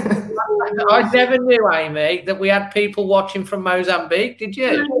 I never knew, Amy, that we had people watching from Mozambique. Did you?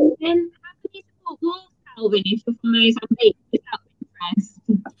 How can you support Wolves, Calvin, if you're from Mozambique? Without interest?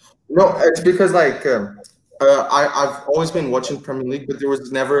 No, it's because I've always been watching Premier League, but there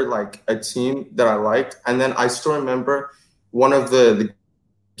was never a team that I liked. And then I still remember one of the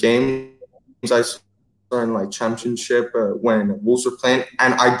games I in like championship when Wolves were playing,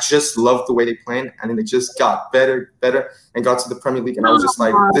 and I just loved the way they played, and then they just got better, and got to the Premier League, and I was just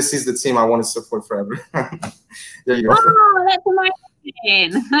like, this is the team I want to support forever. There you go. Oh, that's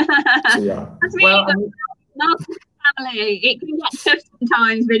amazing. So, yeah. That's really good. Not family. It can get tough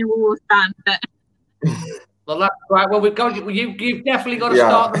sometimes being a Wolves fan, but. Well, that's right. Well, you've definitely got to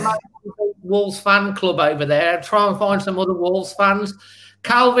start the Wolves fan club over there and try and find some other Wolves fans.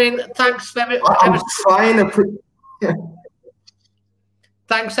 Calvin, thanks very much. I'm trying to.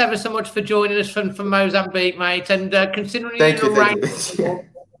 Thanks ever so much for joining us from Mozambique, mate. And considering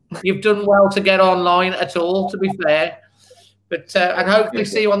you've done well to get online at all, to be fair. But and hopefully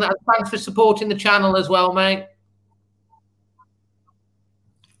see you on that. Thanks for supporting the channel as well, mate.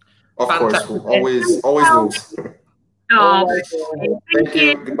 Of course, always Wolves. Oh, thank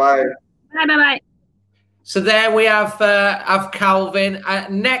you. Goodbye. Bye. So there we have Calvin.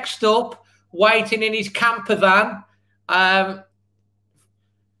 Next up, waiting in his camper van,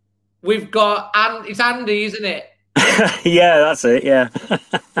 we've got it's Andy, isn't it? Yeah, that's it. Yeah.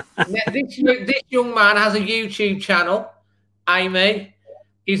 This young man has a YouTube channel, Amy.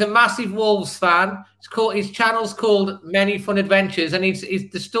 He's a massive Wolves fan. His channel's called Many Fun Adventures, and it's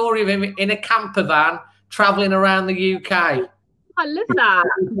the story of him in a camper van travelling around the UK. I love that.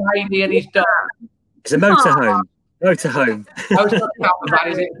 His lady and his dog. It's a motorhome. Motorhome. Oh, it's not a camper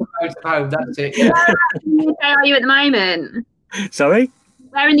van, is it? It's a motorhome, that's it. Yeah. Where in the UK are you at the moment? Sorry?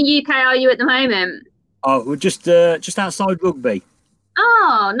 Where in the UK are you at the moment? Oh, we're just outside Rugby.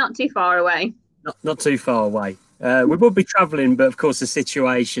 Oh, not too far away. Not too far away. We will be travelling, but of course the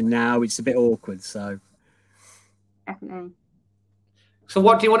situation now, it's a bit awkward. So, definitely. So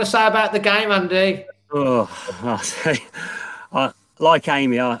what do you want to say about the game, Andy? Oh, like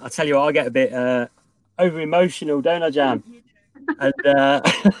Amy, I tell you what, I get a bit over emotional, don't I, Jan? And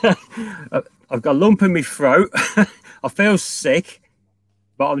I've got a lump in my throat. I feel sick,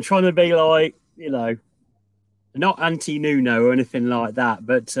 but I'm trying to be like, not anti-Nuno or anything like that,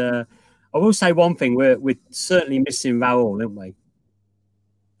 but I will say one thing: we're certainly missing Raul, aren't we?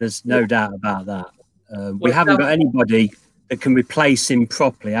 There's no doubt about that. We haven't got anybody that can replace him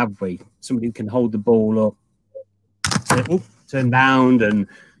properly, have we? Somebody who can hold the ball up, turn round and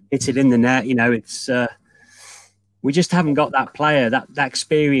hit it in the net. It's we just haven't got that player, that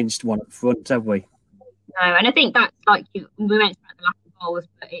experienced one up front, have we? No, and I think that's like we mentioned about the lack of goals,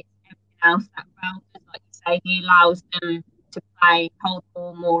 but it's everything else that Raul does, like you say, he allows them to play, hold the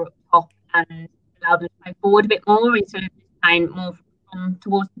ball more up top, and allow them to play forward a bit more instead of just playing more from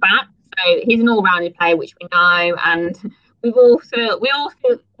towards the back. So he's an all-rounded player, which we know, and we all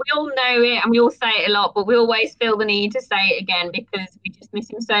know it, and we all say it a lot, but we always feel the need to say it again because we just miss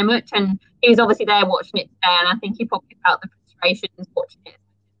him so much. And he was obviously there watching it today, and I think he probably felt the frustrations watching it as much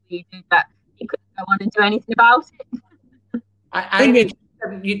as we do, that he couldn't go on and do anything about it.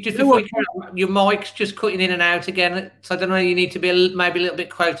 Your mic's just cutting in and out again, so I don't know. You need to be maybe a little bit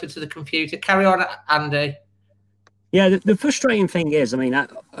closer to the computer. Carry on, Andy. Yeah, the frustrating thing is,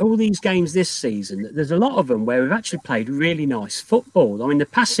 all these games this season, there's a lot of them where we've actually played really nice football. The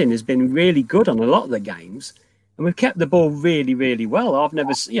passing has been really good on a lot of the games, and we've kept the ball really, really well. I've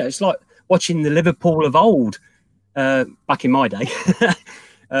never, it's like watching the Liverpool of old, back in my day,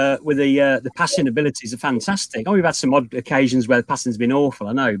 with the passing abilities are fantastic. We've had some odd occasions where the passing's been awful,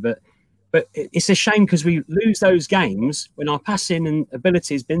 I know, but it's a shame because we lose those games when our passing and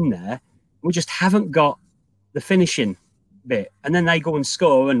ability has been there. We just haven't got the finishing bit, and then they go and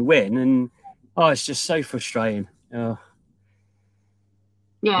score and win, and it's just so frustrating. Yeah,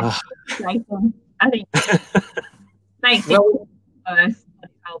 I think makes it worse than it's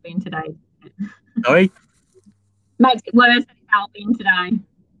been today. Sorry? Makes it worse than it's been today.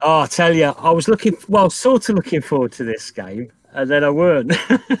 Oh, I tell you, I was sort of looking forward to this game, and then I weren't.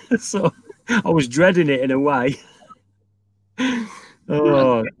 So I was dreading it in a way.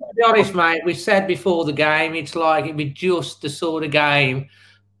 To be honest, mate, we said before the game, it's like it'd be just the sort of game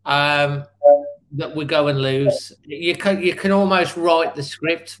that we go and lose. You can almost write the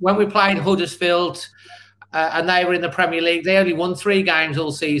script. When we played Huddersfield and they were in the Premier League, they only won 3 games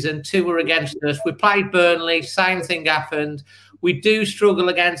all season. 2 were against us. We played Burnley, same thing happened. We do struggle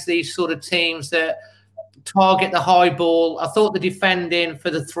against these sort of teams that target the high ball. I thought the defending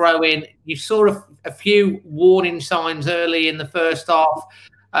for the throw-in, you saw a few warning signs early in the first half,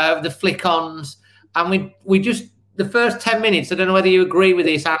 the flick-ons, and we just, the first 10 minutes, I don't know whether you agree with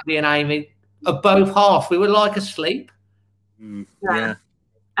this, Andy and Amy, of both halves, we were like asleep. Yeah.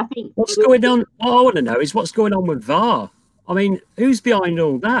 I think what's going on? What I want to know is what's going on with VAR. Who's behind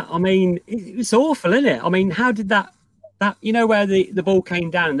all that? It's awful, isn't it? How did that That, you know, where the ball came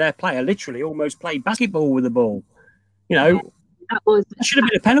down and their player literally almost played basketball with the ball. You know, that should have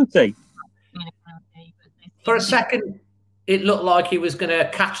been a penalty. For a second, it looked like he was going to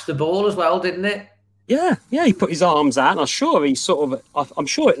catch the ball as well, didn't it? Yeah, he put his arms out, and I'm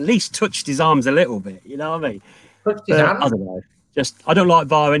sure at least touched his arms a little bit, you know what I mean? Touched his hands? I don't know. I don't like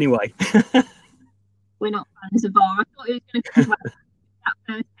VAR anyway. We're not fans of VAR. I thought he was going to come back that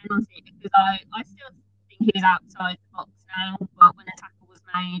first penalty because I still think he was outside the box now, but when the tackle was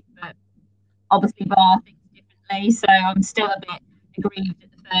made, but obviously VAR thinks differently, so I'm still a bit aggrieved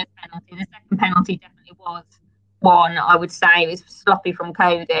at the first penalty. The second penalty definitely was one, I would say. It was sloppy from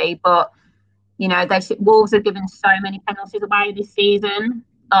Cody, but you know, Wolves have given so many penalties away this season,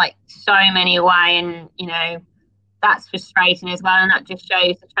 like so many away, and you know, that's frustrating as well, and that just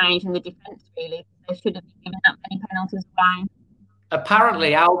shows the change in the defence, really. They should have been given that many penalties away.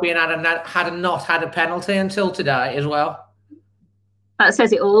 Apparently, Albion had not had a penalty until today as well. That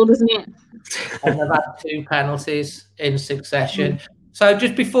says it all, doesn't it? And they've had 2 penalties in succession. So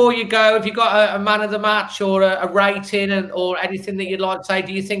just before you go, have you got a man of the match or a rating or anything that you'd like to say?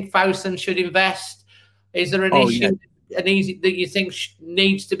 Do you think Fosun should invest? Is there an issue that you think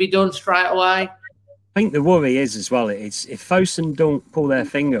needs to be done straight away? I think the worry is as well, it's if Fosun don't pull their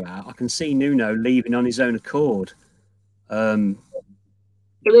finger out, I can see Nuno leaving on his own accord. Not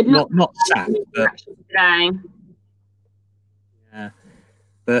sacked, but yeah.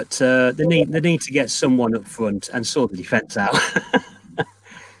 But they need to get someone up front and sort the defence out.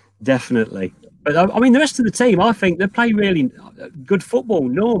 Definitely. But I mean, the rest of the team, I think they play really good football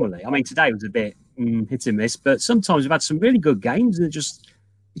normally. I mean, today was a bit hit and miss, but sometimes we've had some really good games, and it's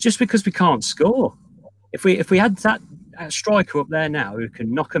just because we can't score. If we had that striker up there now who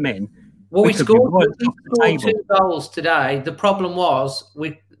can knock them in, we scored 2 goals today. The problem was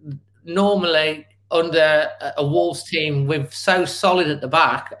we normally under a Wolves team we're so solid at the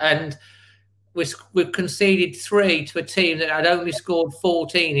back, and we've conceded 3 to a team that had only scored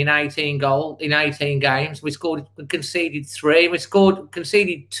 14 in 18 games. We conceded 3. We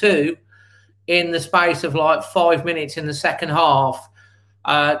conceded 2 in the space of like 5 minutes in the second half.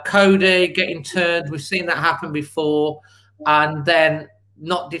 Cody getting turned, we've seen that happen before, and then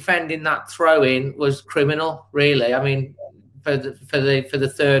not defending that throw-in was criminal, really. I mean, for the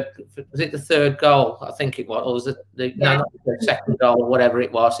third, was it the third goal? I think it was, or was it not the second goal or whatever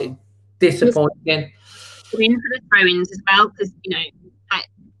it was. Disappointing. Win for the throw-ins as well, because you know,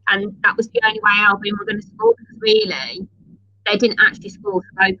 and that was the only way Albion were going to score. Because really, they didn't actually score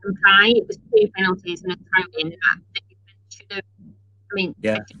from open play. It was 2 penalties and a throw-in that should have. I mean, they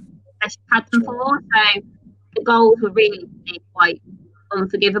should have had them for. So the goals were really quite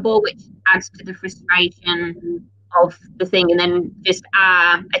unforgivable, which adds to the frustration of the thing. And then just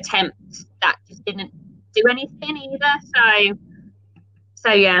our attempts that just didn't do anything either.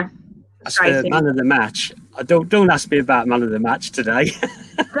 So yeah. That's the man of the match. Don't ask me about man of the match today.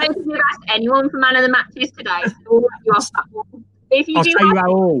 I don't think you've asked anyone for man of the matches today. So if you I'll say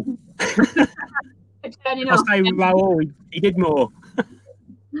Raul. I'll say Raul. He did more.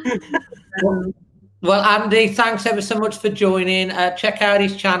 Well, Andy, thanks ever so much for joining. Check out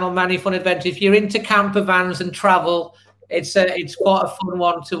his channel, Manny Fun Adventure. If you're into camper vans and travel, it's quite a fun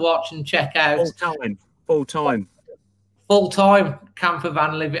one to watch and check out. Full time camper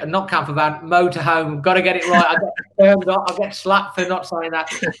van living, not camper van, motorhome. Got to get it right. I get slapped for not saying that.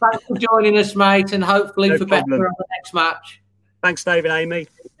 Thanks for joining us, mate, and hopefully for better on the next match. Thanks, Dave and Amy.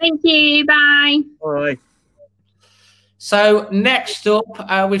 Thank you. Bye. All right. So next up,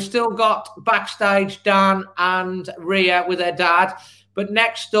 we've still got backstage Dan and Ria with their dad. But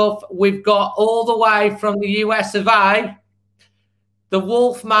next up, we've got all the way from the US of A, the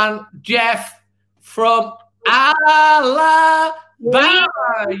Wolfman Jeff from Alabama,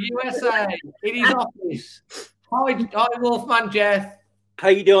 USA, in his office. Hi, Wolfman Jeff. How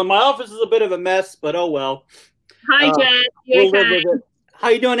you doing? My office is a bit of a mess, but oh well. Hi, Jeff. You okay? How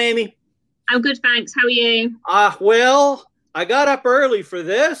you doing, Amy? I'm good, thanks. How are you? Well, I got up early for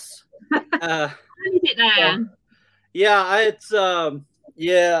this. How is it there?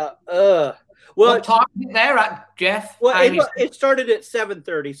 Well, what time is it there at, Jeff? Well, it started at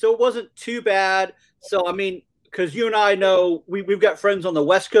 7:30, so it wasn't too bad. So, I mean, because you and I know we've got friends on the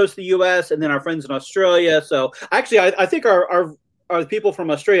west coast of the U.S. and then our friends in Australia. So, actually, I think our people from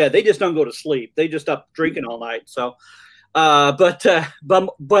Australia, they just don't go to sleep. They just up drinking all night. So,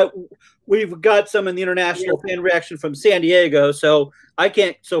 but we've got some in the international fan reaction from San Diego. So I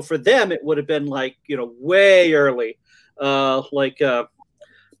can't. So for them, it would have been like way early, but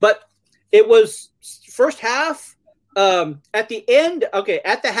it was first half. At the end,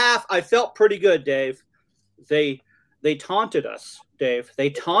 at the half, I felt pretty good, Dave. they taunted us, Dave. They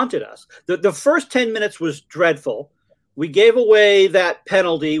taunted us. The first 10 minutes was dreadful. We gave away that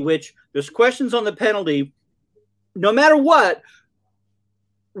penalty, which there's questions on the penalty. No matter what,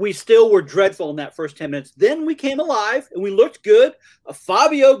 we still were dreadful in that first 10 minutes. Then we came alive and we looked good.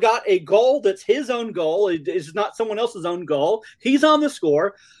 Fabio got a goal that's his own goal. It is not someone else's own goal. He's on the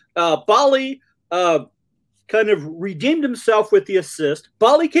score. Bali kind of redeemed himself with the assist.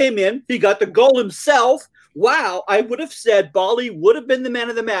 Bali came in. He got the goal himself. Wow, I would have said Bali would have been the man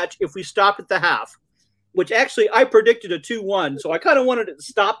of the match if we stopped at the half, which actually I predicted a 2-1, so I kind of wanted it to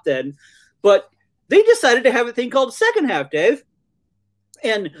stop then. But they decided to have a thing called the second half, Dave.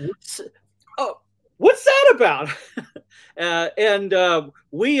 And what's that about?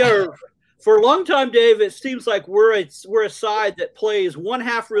 We are, for a long time, Dave, it seems like we're a side that plays one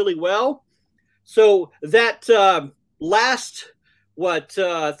half really well. So that last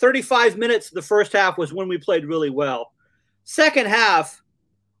 35 minutes of the first half was when we played really well. Second half,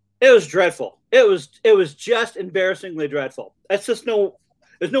 it was dreadful. It was just embarrassingly dreadful. That's just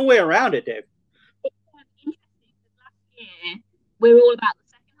there's no way around it, Dave. It's interesting because last year we were all about the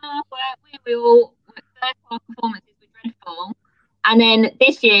second half, weren't we? We all first half performances were dreadful, and then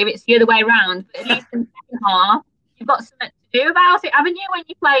this year it's the other way around. But at least in the second half, you've got something to do about it, haven't you? When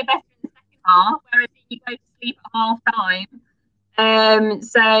you play better in the second half, whereas you go to sleep at half time.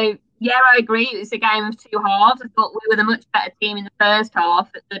 So yeah, I agree. It was a game of two halves. I thought we were the much better team in the first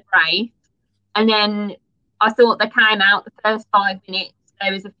half at the break, and then I thought they came out the first 5 minutes.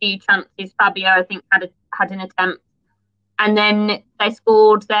 There was a few chances. Fabio, I think, had an attempt, and then they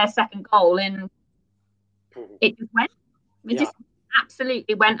scored their second goal, and it just went. It just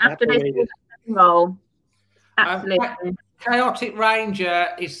absolutely went after they scored the second goal. Absolutely. Chaotic Ranger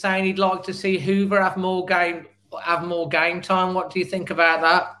is saying he'd like to see Hoover have more game time. What do you think about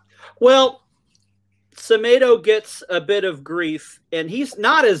that? Well, Semedo gets a bit of grief, and he's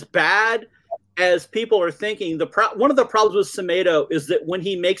not as bad as people are thinking. One of the problems with Semedo is that when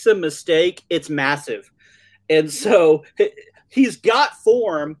he makes a mistake, it's massive. And so he's got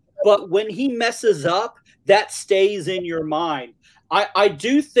form, but when he messes up, that stays in your mind. I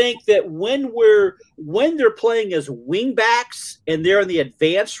do think that when they're playing as wing backs and they're in the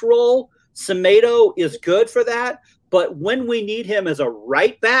advanced role, Semedo is good for that. But when we need him as a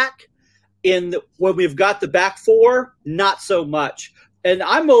right back, when we've got the back four, not so much. And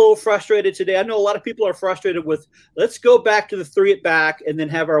I'm a little frustrated today. I know a lot of people are frustrated with, let's go back to the three at back and then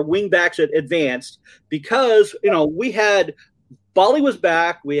have our wing backs at advanced, because, we had Bali was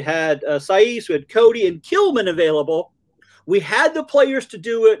back. We had Saiz, we had Cody and Kilman available. We had the players to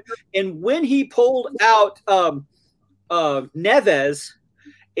do it. And when he pulled out Neves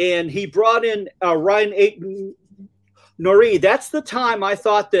and he brought in Ryan Nori, that's the time I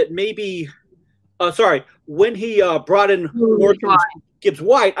thought that maybe when he brought in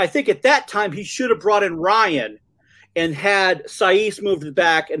Gibbs-White, I think at that time he should have brought in Ryan and had Saiz move to the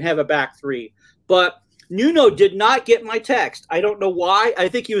back and have a back three. But Nuno did not get my text. I don't know why. I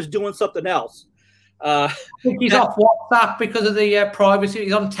think he was doing something else. I think he's off WhatsApp because of the privacy.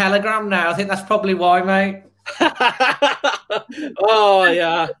 He's on Telegram now. I think that's probably why, mate. Oh,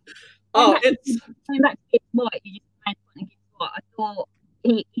 yeah. Oh, it's... I thought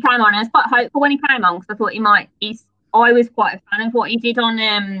he came on. I was quite hopeful when he came on because I thought I was quite a fan of what he did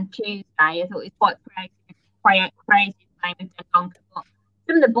on Tuesday. I thought it was quite crazy playing with Dendoncker. But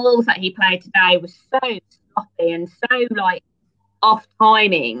some of the balls that he played today was so sloppy and so off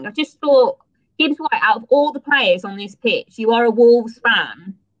timing. I just thought Gibbs-White, out of all the players on this pitch, you are a Wolves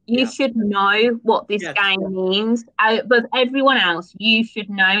fan. You should know what this game means. Above everyone else, you should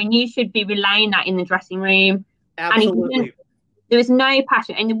know, and you should be relaying that in the dressing room. Absolutely. And there was no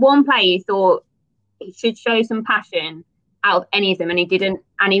passion. And the one player you thought he should show some passion out of any of them, and he didn't.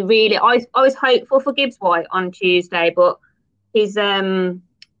 And he really, I was hopeful for Gibbs-White on Tuesday, but he's gone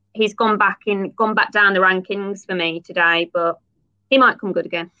back down the rankings for me today. But he might come good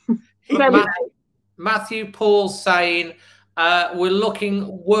again. Matthew Paul's saying we're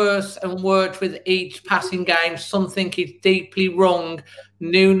looking worse and worse with each passing game. Something is deeply wrong.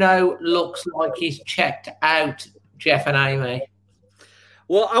 Nuno looks like he's checked out. Jeff and Amy.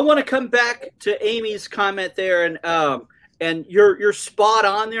 Well, I want to come back to Amy's comment there, and you're spot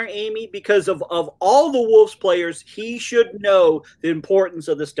on there, Amy, because of all the Wolves players, he should know the importance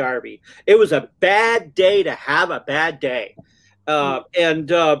of this derby. It was a bad day to have a bad day. So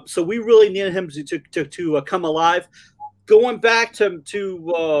we really needed him to come alive. Going back to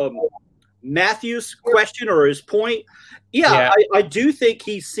Matthew's question or his point, I do think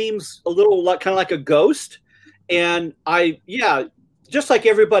he seems a little kind of like a ghost, and just like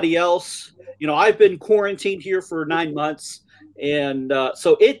everybody else, I've been quarantined here for 9 months, and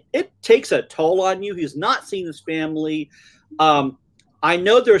so it takes a toll on you. He's not seen his family. I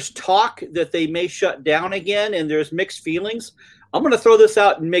know there's talk that they may shut down again, and there's mixed feelings. I'm going to throw this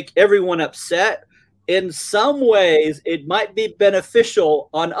out and make everyone upset. In some ways, it might be beneficial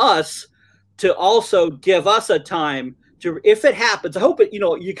on us to also give us a time to, if it happens, I hope it,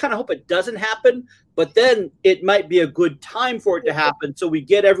 you kind of hope it doesn't happen, but then it might be a good time for it to happen. So we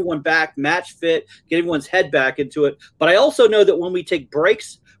get everyone back match fit, get everyone's head back into it. But I also know that when we take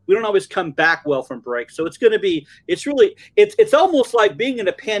breaks, we don't always come back well from breaks. So it's going to be, it's almost like being in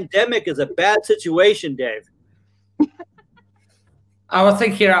a pandemic is a bad situation, Dave. I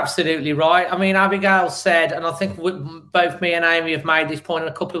think you're absolutely right. I mean, Abigail said, and I think both me and Amy have made this point,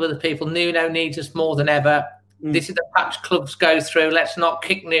 and a couple of other people, Nuno needs us more than ever. This is the patch clubs go through. Let's not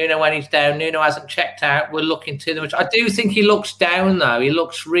kick Nuno when he's down. Nuno hasn't checked out. We're looking to them. I do think he looks down, though. He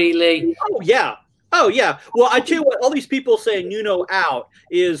looks really... Oh, yeah. Well, I tell you what, all these people saying Nuno out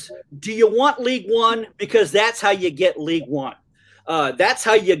is, do you want League One? Because that's how you get League One. That's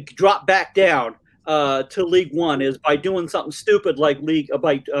how you drop back down to League One, is by doing something stupid like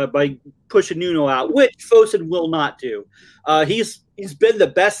by pushing Nuno out, which Fosun will not do. He's been the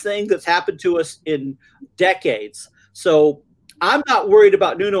best thing that's happened to us in decades. So I'm not worried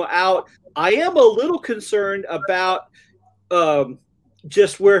about Nuno out. I am a little concerned about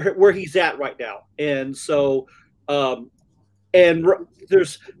just where he's at right now. And so and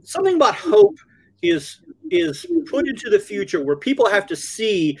there's something about hope is put into the future where people have to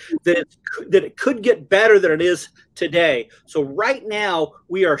see that it could get better than it is today. So right now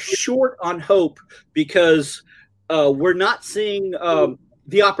we are short on hope because we're not seeing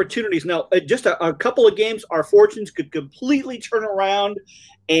the opportunities. Now, just a couple of games, our fortunes could completely turn around,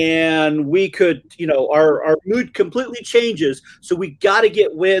 and we could, our mood completely changes. So we got to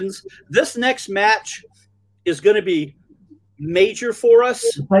get wins. This next match is going to be major for us.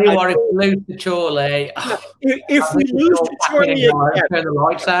 Tell you what, if we lose to Chorley, if we lose to Chorley again, turn the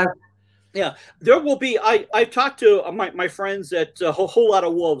lights out. Yeah, there will be. I've talked to my friends at a whole lot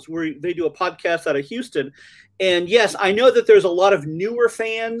of Wolves, where they do a podcast out of Houston, and yes, I know that there's a lot of newer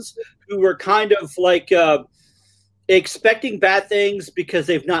fans who were kind of like expecting bad things because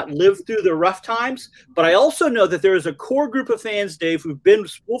they've not lived through the rough times. But I also know that there is a core group of fans, Dave, who've been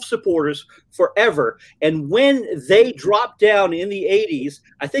Wolf supporters forever. And when they dropped down in the 80s,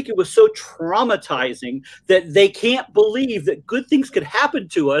 I think it was so traumatizing that they can't believe that good things could happen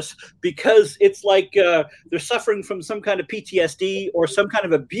to us, because it's like they're suffering from some kind of PTSD or some kind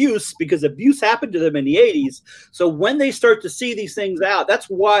of abuse, because abuse happened to them in the 80s. So when they start to see these things out, that's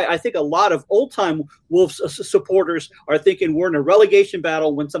why I think a lot of old-time Wolves supporters are thinking we're in a relegation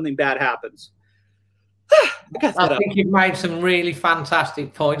battle when something bad happens. I think you've made some really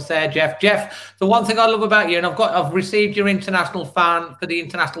fantastic points there, Jeff. Jeff, the one thing I love about you, and I've received your international fan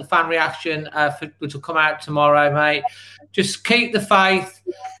reaction, which will come out tomorrow, mate. Just keep the faith.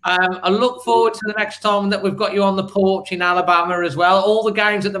 I look forward to the next time that we've got you on the porch in Alabama as well. All the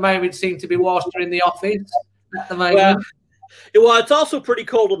games at the moment seem to be whilst you're in the office at the moment. Well, it's also pretty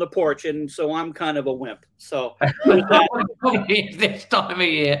cold on the porch, and so I'm kind of a wimp. So this time of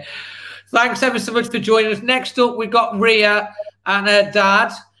year. Thanks ever so much for joining us. Next up, we've got Ria and her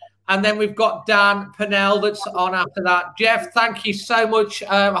dad, and then we've got Dan Pennell that's on after that. Jeff, thank you so much.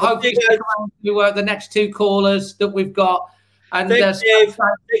 I hope you stick around to the next two callers that we've got. And thanks, Dave.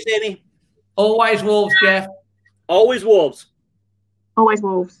 Thanks, Annie. Always Wolves, Jeff. Always Wolves. Always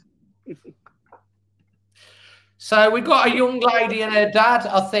Wolves. So we've got a young lady and her dad,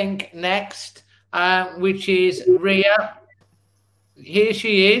 I think, next, which is Ria. Here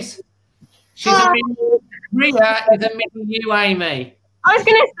she is. Ria is a mini you, Amy. I was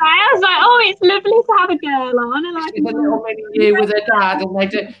going to say, oh, it's lovely to have a girl on. She's a little mini you with her dad,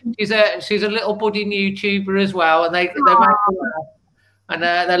 and she's a little budding YouTuber as well, and they make her laugh, and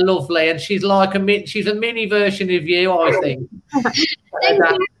they're lovely, and she's like she's a mini version of you, I think. Thank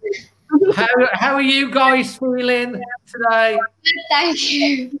you. How are you guys feeling today? Thank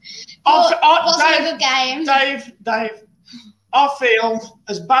you. Wasn't a good game. Dave, I feel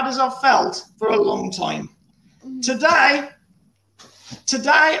as bad as I've felt for a long time. Today,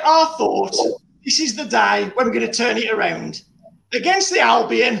 I thought this is the day when we're going to turn it around. Against the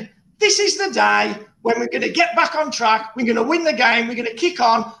Albion, this is the day when we're going to get back on track. We're going to win the game. We're going to kick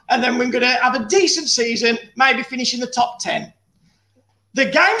on, and then we're going to have a decent season, maybe finish in the top 10. The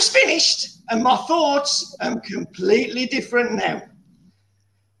game's finished, and my thoughts are completely different now.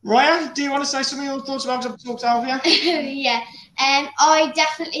 Raya, do you want to say some of your thoughts about what I've talked over here? Yeah, I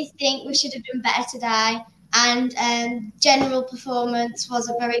definitely think we should have done better today. and general performance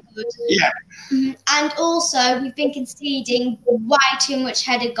wasn't very good. Yeah. And also, we've been conceding way too much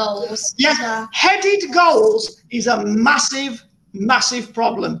headed goals. Yeah, as well. headed goals is a massive, massive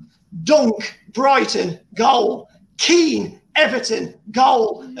problem. Dunk, Brighton, goal. Keane, Everton,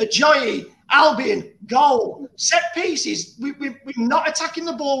 goal. Ajayi, Albion, goal. Set pieces, we're not attacking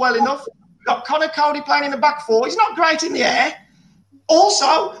the ball well enough. We've got Connor Cody playing in the back four. He's not great in the air.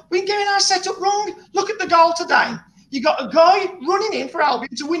 Also, we're getting our setup wrong. Look at the goal today. You got a guy running in for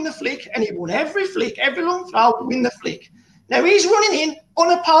Albion to win the flick, and he won every flick, every long throw to win the flick. Now he's running in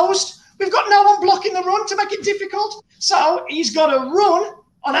unopposed. We've got no one blocking the run to make it difficult. So he's got to run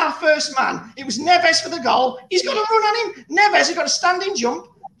on our first man. It was Neves for the goal. He's got to run on him. Neves has got a standing jump.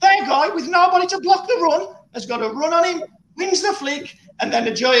 Their guy, with nobody to block the run, has got to run on him, wins the flick, and then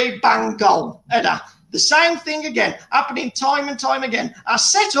a Ajayi, bang, goal. Header. The same thing again, happening time and time again. Our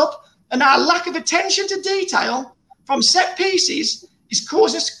setup and our lack of attention to detail from set pieces is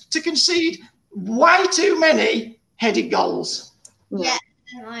causing us to concede way too many headed goals. Yeah,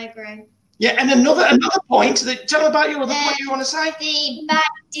 I agree. Yeah, and another point that tell about your other point you want to say. The bad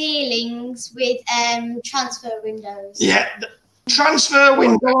dealings with transfer windows. Yeah, the transfer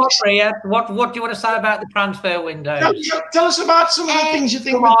windows. What do you want to say about the transfer windows? Tell us about some of the things you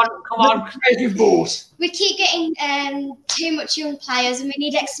think. Come on. You've bought. We keep getting too much young players, and we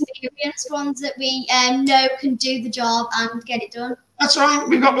need experienced ones that we know can do the job and get it done. That's right.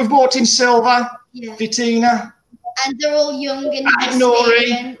 We've bought in Silva, Vitina. And they're all young and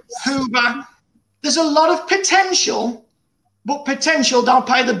Nori, Hoover. There's a lot of potential, but potential don't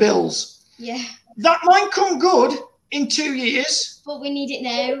pay the bills. Yeah. That might come good in 2 years. But we need it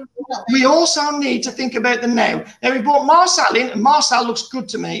now. We also need to think about the now. Now, we brought Marcel in, and Marcel looks good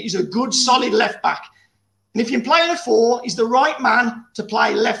to me. He's a good, solid left back. And if you're playing a four, he's the right man to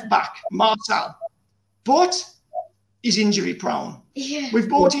play left back, Marcel. But he's injury prone. Yeah. We've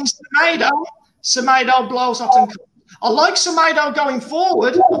brought in Semedo. Semedo blows hot and cold. I like Semedo going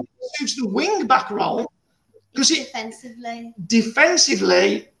forward. Suits the wing back role. Because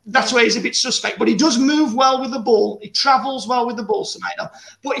defensively, that's where he's a bit suspect. But he does move well with the ball. He travels well with the ball, Semedo.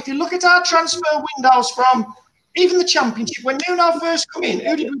 But if you look at our transfer windows from even the Championship, when Nuno first come in,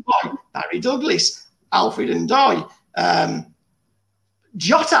 who did we buy? Barry Douglas, Alfred Ndiaye,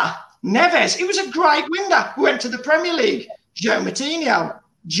 Jota, Neves. It was a great window. We went to the Premier League. Joe Moutinho,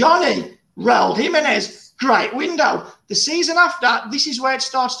 Johnny, Raul Jimenez, great window. The season after, this is where it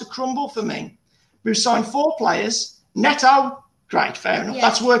starts to crumble for me. We've signed 4 players. Neto, great, fair enough. Yeah.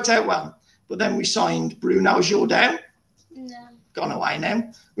 That's worked out well. But then we signed Bruno Jourdain. No. Gone away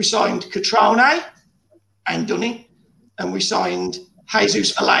now. We signed Catrone and Dunny. And we signed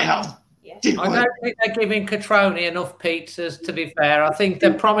Jesus Vallejo. I don't think they're giving Catrone enough pizzas, to be fair. I think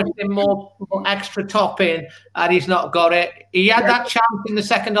they're promising him more extra topping, and he's not got it. He had that chance in the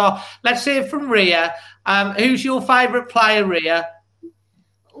second half. Let's hear from Ria. Who's your favourite player, Ria?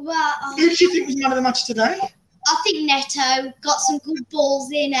 Well, who do you think was man of the match today? I think Neto got some good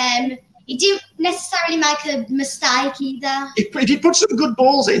balls in. He didn't necessarily make a mistake either. He did put some good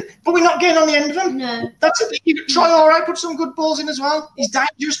balls in, but we're not getting on the end of them. No. That's it. Traore put some good balls in as well. He's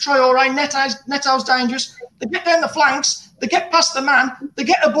dangerous, Traore. Neto's dangerous. They get down the flanks, they get past the man, they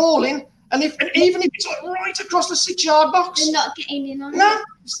get a ball in, and even if it's like right across the 6-yard box. They're not getting in on No.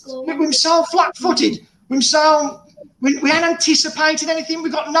 it. We're so flat-footed. We hadn't anticipated anything. We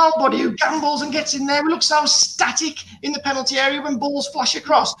got nobody who gambles and gets in there. We look so static in the penalty area when balls flash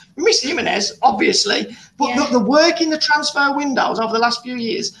across. We miss Jimenez, obviously, but the work in the transfer windows over the last few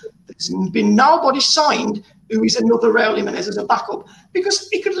years, there's been nobody signed who is another Raul Jimenez as a backup because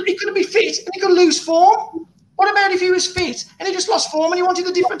he could be fit and he could lose form. What about if he was fit and he just lost form and he wanted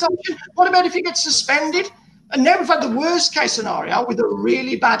a different option? What about if he gets suspended? And now we've had the worst case scenario with a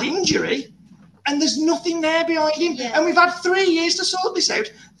really bad injury. And there's nothing there behind him. Yeah. And we've had 3 years to sort this out.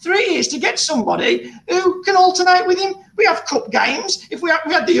 3 years to get somebody who can alternate with him. We have cup games. If we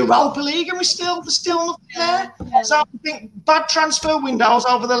had the Europa League and there's still nothing there. Yeah. So I think bad transfer windows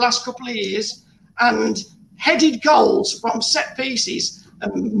over the last couple of years and headed goals from set pieces are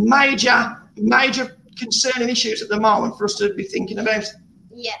major concerning issues at the moment for us to be thinking about.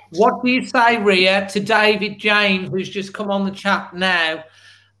 Yeah. What do you say, Ria, to David James, who's just come on the chat now?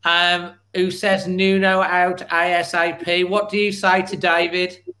 Who says Nuno out ASAP? What do you say to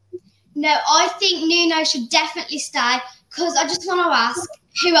David? No, I think Nuno should definitely stay because I just want to ask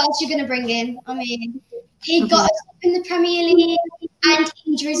who else you're going to bring in. I mean, he got us up in the Premier League and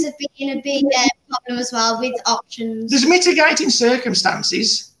injuries have been a big problem as well with options. There's mitigating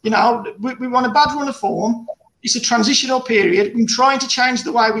circumstances. You know, we want a bad run of form. It's a transitional period. We're trying to change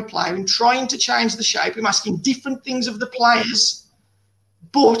the way we play. We're trying to change the shape. We're asking different things of the players.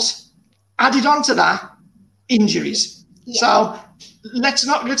 But added on to that, injuries. Yeah. So let's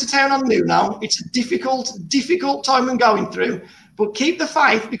not go to town on Nuno. It's a difficult time we're going through. But keep the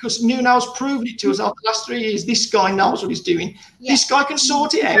faith, because Nuno's proved it to us over the last 3 years. This guy knows what he's doing. Yeah. This guy can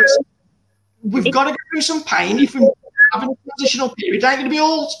sort it out. We've got to go through some pain if we're having a transitional period. It ain't going to be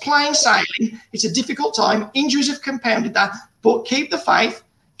all plain sailing. It's a difficult time. Injuries have compounded that. But keep the faith.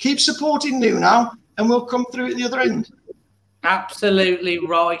 Keep supporting Nuno, and we'll come through at the other end. Absolutely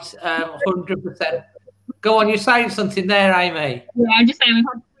right. 100%. Go on, you're saying something there, Amy. Yeah, I'm just saying we've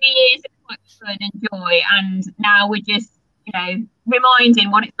had 3 years of much fun and joy, and now we're just,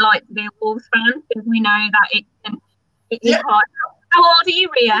 reminding what it's like to be a Wolves fan, because we know that it's hard. How old are you,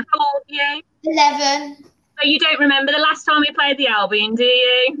 Ria? How old are you? 11. So you don't remember the last time we played the Albion, do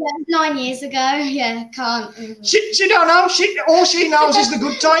you? Yeah, 9 years ago. Yeah, can't. She don't know. All she knows is the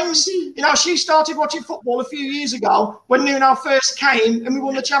good times. She started watching football a few years ago when Nuno first came and we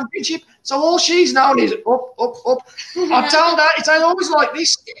won the championship. So all she's known is up. I told her it ain't always like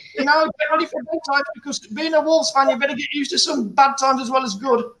this. Get ready for bad times, because being a Wolves fan, you better get used to some bad times as well as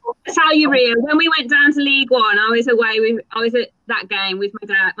good. I tell you, Ria, when we went down to League One, I was at that game with my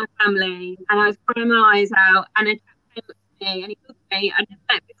dad, my family, and I was crying my eyes out, and a chap came up to me and he looked at me, I'd never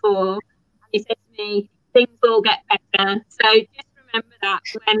met before, and he said to me, things will get better. So just remember that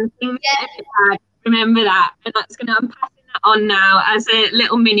when things get bad, remember that. And I'm passing that on now as a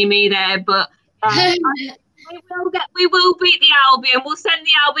little mini-me there, but we will beat the Albion. We'll send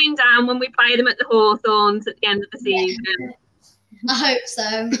the Albion down when we play them at the Hawthorns at the end of the season. I hope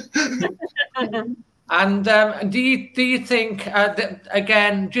so. And do you think that,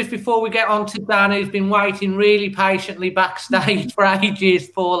 again, just before we get on to Dan, who's been waiting really patiently backstage for ages,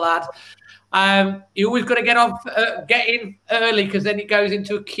 poor lad, you always got to get in early, because then it goes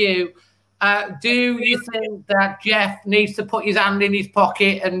into a queue. Do you think that Jeff needs to put his hand in his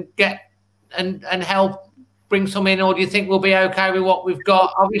pocket and get and help bring some in, or do you think we'll be okay with what we've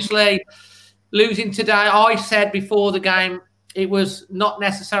got? Obviously, losing today, I said before the game it was not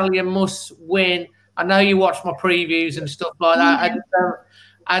necessarily a must win. I know you watched my previews and stuff like that,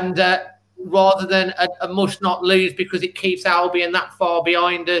 and rather than a must not lose, because it keeps Albion that far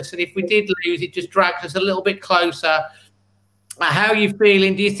behind us, and if we did lose, it just drags us a little bit closer. How are you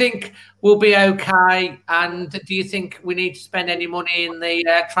feeling? Do you think we'll be okay? And do you think we need to spend any money in the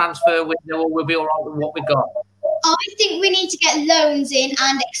transfer window, or we'll be all right with what we got? I think we need to get loans in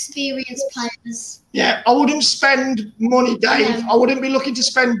and experienced players. Yeah, I wouldn't spend money, Dave. I wouldn't be looking to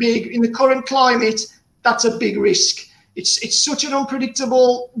spend big. In the current climate, that's a big risk. It's such an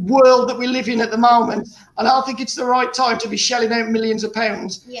unpredictable world that we live in at the moment, and I think it's the right time to be shelling out millions of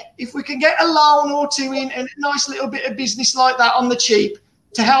pounds. Yeah. If we can get a loan or two in, and a nice little bit of business like that on the cheap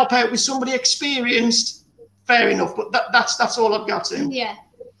to help out with somebody experienced, fair enough. But that's all I've got to. Yeah.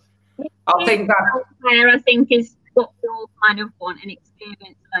 I think that player, I think, is what we all kind of want, an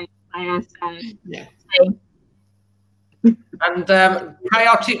experienced player. So yeah. And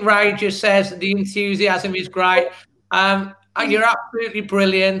Chaotic Rager says the enthusiasm is great. You're absolutely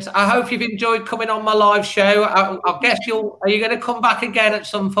brilliant. I hope you've enjoyed coming on my live show. I guess are you going to come back again at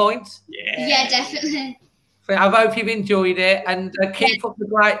some point? Yeah, definitely. I hope you've enjoyed it, and keep up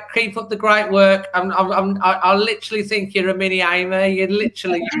the great work. I literally think you're a mini Amy. You're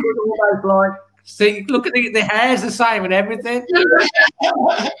almost like, see, look at the hair's the same and everything.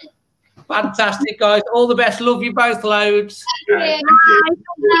 Fantastic, guys. All the best. Love you both loads. Bye.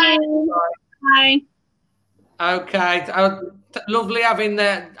 Bye. Okay. Lovely having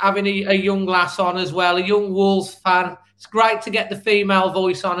a young lass on as well, a young Wolves fan. It's great to get the female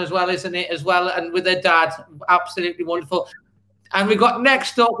voice on as well, isn't it? As well, and with her dad, absolutely wonderful. And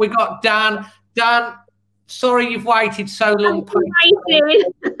next up, we got Dan. Dan, sorry you've waited so long.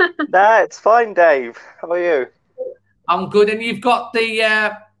 Nah, it's fine, Dave. How are you? I'm good. And you've got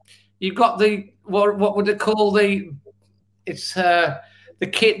the what would it call it's the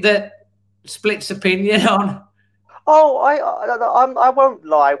kit that splits opinion on. Oh, I won't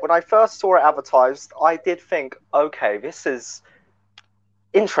lie. When I first saw it advertised, I did think, okay, this is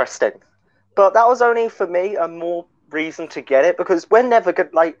interesting. But that was only for me a more reason to get it, because we're never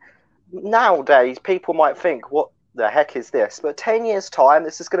good. Like nowadays, people might think, what the heck is this? But 10 years time,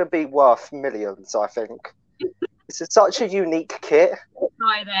 this is going to be worth millions, I think. This is such a unique kit.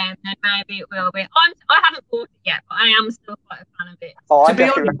 Try them, then maybe it will be. I haven't bought it yet, but I am still quite a fan of it. Oh, to be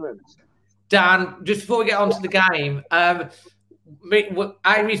honest, Dan, just before we get on to the game,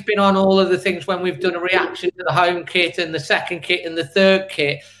 Amy's been on all of the things when we've done a reaction to the home kit and the second kit and the third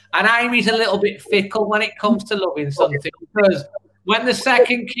kit. And Amy's a little bit fickle when it comes to loving something, because when the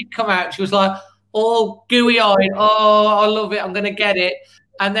second kid come out, she was like, all gooey-eyed, oh, I love it, I'm going to get it.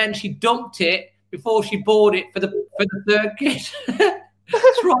 And then she dumped it before she bought it for the third kid.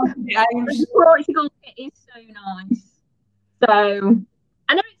 That's right, Ames. The Portugal kit is so nice. So, and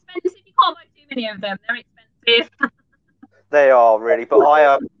they're expensive. You can't buy too many of them. They're expensive. They are really, but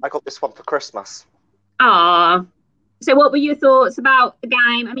I got this one for Christmas. Ah. So what were your thoughts about the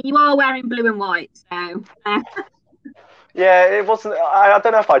game? I mean, you are wearing blue and white, so... Yeah, it wasn't... I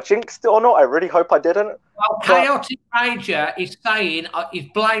don't know if I jinxed it or not. I really hope I didn't. Well, Chaotic Ranger is saying he's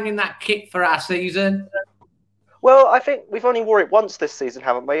blaming that kit for our season. Well, I think we've only wore it once this season,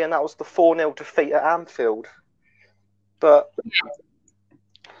 haven't we? And that was the 4-0 defeat at Anfield. But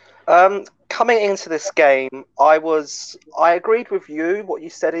coming into this game, I agreed with you, what you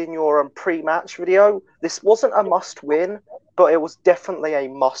said in your pre-match video. This wasn't a must-win, but it was definitely a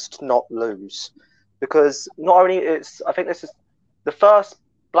must-not-lose. Because not only I think this is the first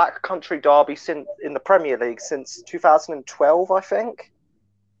Black Country derby in the Premier League since 2012, I think.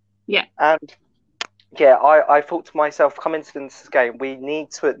 Yeah. And yeah, I thought to myself, coming into this game, we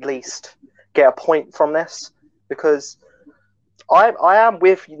need to at least get a point from this, because I am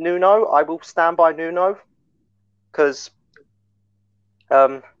with Nuno. I will stand by Nuno, because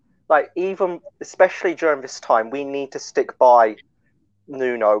especially during this time, we need to stick by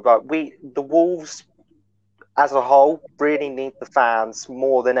Nuno. But the Wolves as a whole really need the fans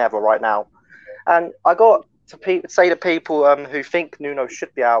more than ever right now. And I got to say to people who think Nuno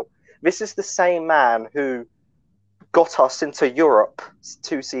should be out, this is the same man who got us into Europe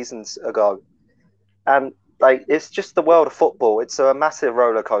 2 seasons ago. And it's just the world of football. It's a massive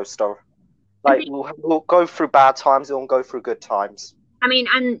roller coaster. We'll go through bad times and we'll go through good times. I mean,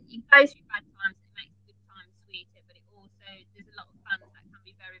 and you go through bad times, it makes good times sweeter, but it also, there's a lot of fans that can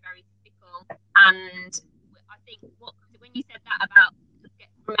be very, very fickle. And I think when you said that about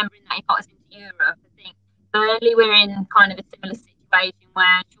remembering that he got us into Europe, I think Burnley were in kind of a similar situation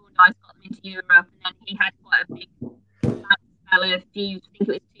where Sean Dyche got them into Europe, and then he had quite a big spell of I think it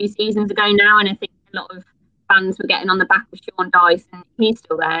was 2 seasons ago now, and I think a lot of fans were getting on the back of Sean Dyche, and he's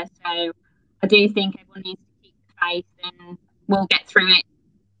still there. So I do think everyone needs to keep the faith, and we'll get through it.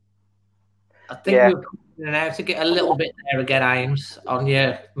 I think we're now to get a little bit there again, Ames, on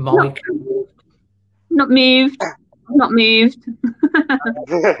your mic. Not moved. Not moved.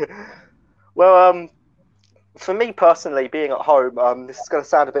 Well, for me personally, being at home, this is going to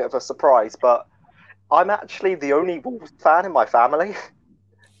sound a bit of a surprise, but I'm actually the only Wolves fan in my family.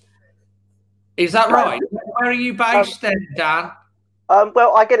 Is that right? Where are you based then, Dan?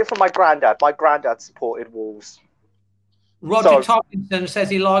 Well, I get it from my granddad. My granddad supported Wolves. Roger Tomlinson says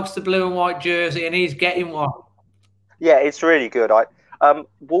he likes the blue and white jersey, and he's getting one. Yeah, it's really good.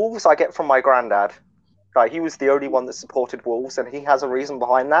 Wolves I get from my granddad. He was the only one that supported Wolves, and he has a reason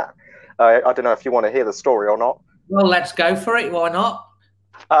behind that. I don't know if you want to hear the story or not. Well, let's go for it. Why not?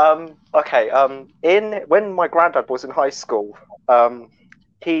 Okay. When my granddad was in high school,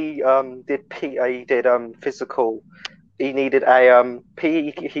 he did physical. He needed a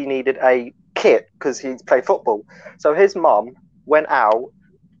he needed a kit because he played football. So his mum went out.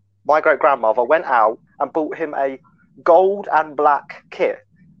 My great grandmother went out and bought him a gold and black kit.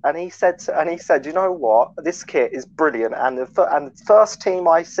 And he said, you know what? This kit is brilliant, and the first team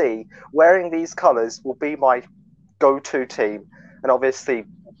I see wearing these colours will be my go-to team. And obviously,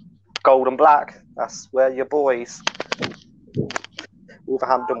 gold and black. That's where your boys,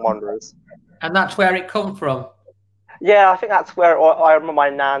 Wolverhampton Wanderers. And that's where it come from. Yeah, I think that's where I remember my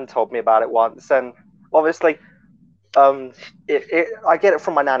nan told me about it once, and obviously, I get it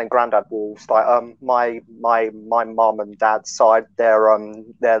from my nan and granddad Wolves. My mum and dad's side,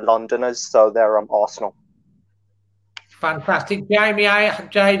 they're Londoners, so they're Arsenal. Fantastic.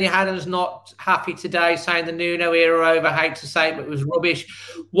 JD Haddon's not happy today, saying the Nuno era over. Hate to say it, but it was rubbish.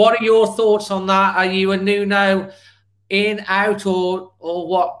 What are your thoughts on that? Are you a Nuno in, out, or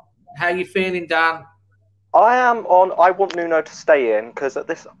what? How are you feeling, Dan? I want Nuno to stay in because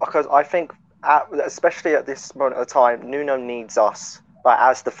I think, especially at this moment of time, Nuno needs us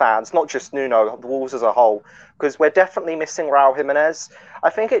as the fans, not just Nuno, the Wolves as a whole, because we're definitely missing Raul Jimenez. I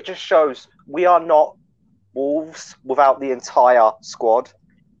think it just shows we are not Wolves without the entire squad.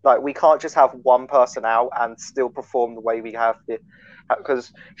 We can't just have one person out and still perform the way we have.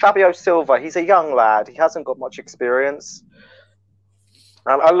 Because Fabio Silva, he's a young lad. He hasn't got much experience.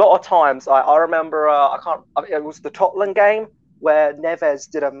 And a lot of times, I remember, it was the Tottenham game where Neves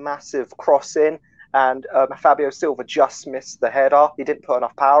did a massive cross in and Fabio Silva just missed the header. He didn't put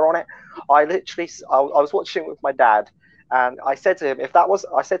enough power on it. I was watching it with my dad, And I said to him,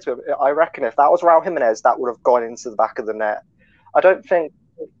 I reckon if that was Raul Jimenez, that would have gone into the back of the net. I don't think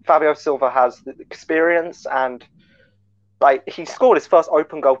Fabio Silva has the experience, and like he scored his first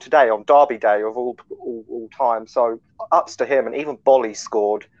open goal today on Derby Day of all time. So ups to him, and even Bolly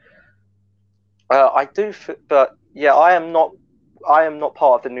scored. But yeah, I am not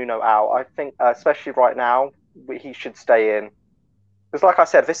part of the Nuno out. I think, especially right now, he should stay in. Because, like I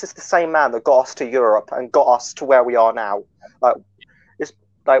said, this is the same man that got us to Europe and got us to where we are now. It's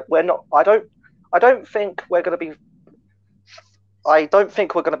like we're not. I don't think we're going to be. I don't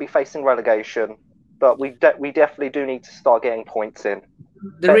think we're going to be facing relegation, but we definitely do need to start getting points in.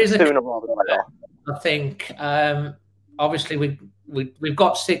 There is sooner rather than later. I think. Obviously, we've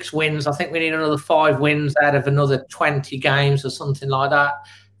got 6 wins. I think we need another 5 wins out of another 20 games or something like that.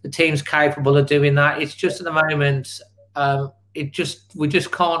 The team's capable of doing that. It's just at the moment. We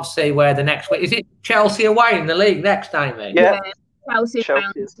just can't see where the next win is. It Chelsea away in the league next, Amy? Yeah, Chelsea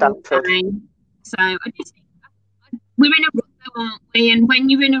Stamford. So I just think we're in a rut, though, aren't we? And when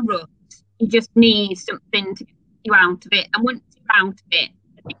you're in a rut, you just need something to get you out of it. And once you're out of it,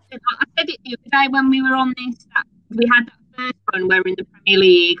 I said it the other day when we were on this. We had that first run where we're in the Premier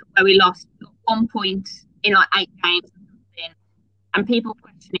League where we lost 1 point in like 8 games or something, and people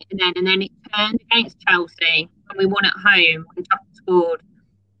question it, and then it turned against Chelsea. And we won at home when Jota scored.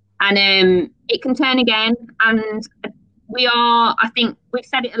 And it can turn again. And I think we've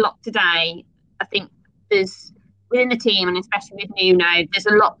said it a lot today. I think there's, within the team, and especially with Nuno, there's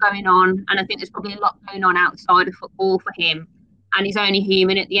a lot going on. And I think there's probably a lot going on outside of football for him. And he's only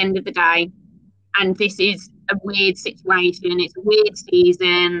human at the end of the day. And this is a weird situation. It's a weird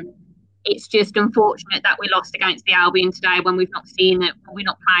season. It's just unfortunate that we lost against the Albion today when we've not seen it, we've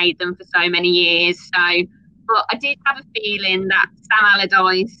not played them for so many years. So, but I did have a feeling that Sam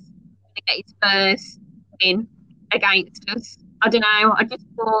Allardyce was going to get his first win against us. I don't know. I just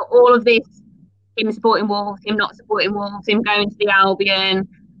thought all of this, him supporting Wolves, him not supporting Wolves, him going to the Albion.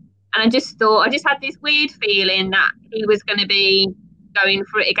 And I just had this weird feeling that he was going to be going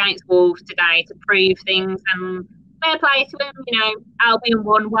for it against Wolves today to prove things. And fair play to him, Albion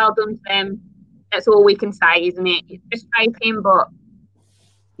won, well done to them. That's all we can say, isn't it? It's frustrating, but,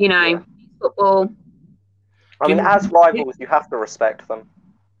 it's football. I mean, as rivals, you have to respect them.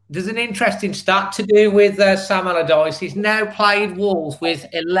 There's an interesting stat to do with Sam Allardyce. He's now played Wolves with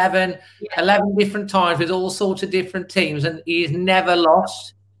 11 different times with all sorts of different teams, and he's never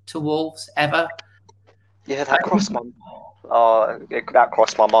lost to Wolves, ever. Yeah, that crossed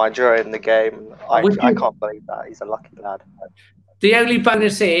my mind during the game. I can't believe that. He's a lucky lad. The only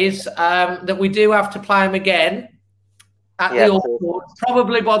bonus is that we do have to play him again at the All Sports.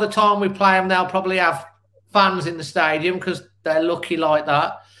 Probably by the time we play him, they'll probably have fans in the stadium because they're lucky like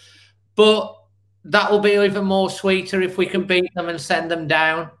that. But that will be even more sweeter if we can beat them and send them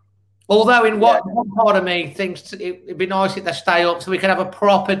down. Although one part of me thinks it'd be nice if they stay up so we can have a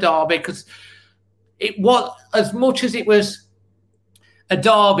proper derby, because it was, as much as it was a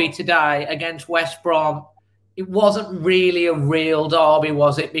derby today against West Brom, it wasn't really a real derby,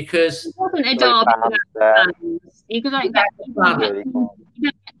 was it? Because it wasn't a derby. You don't get the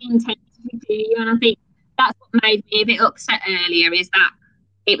intensity, do you? And I think that's what made me a bit upset earlier, is that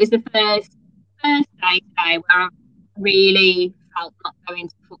it was the first day today where I really felt not going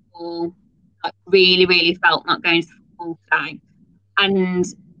to football, like really felt not going to football today. And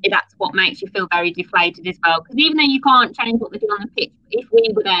that's what makes you feel very deflated as well. Because even though you can't change what they do on the pitch, if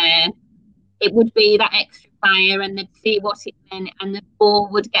we were there, it would be that extra player and they'd see what it meant, and the ball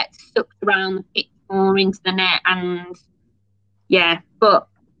would get sucked around the pitch more into the net. And but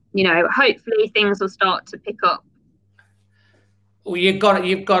hopefully things will start to pick up. Well, you've got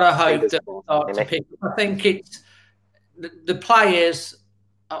to hope that they'll start to pick up. I think it's the players.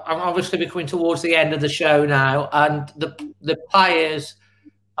 I'm obviously coming towards the end of the show now, and the players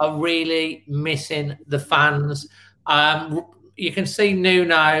are really missing the fans. You can see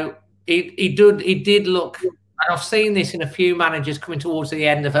Nuno. He did look, and I've seen this in a few managers coming towards the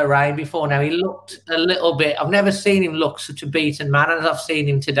end of her reign before now. He looked a little bit. I've never seen him look such a beaten man as I've seen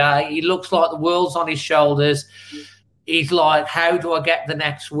him today. He looks like the world's on his shoulders. He's like, how do I get the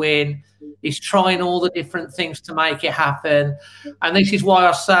next win? He's trying all the different things to make it happen. And this is why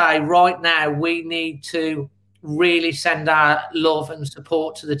I say right now we need to really send our love and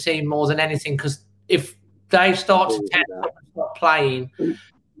support to the team more than anything, because if they start to stop playing,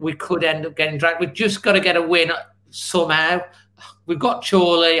 we could end up getting dragged. We've just got to get a win somehow. We've got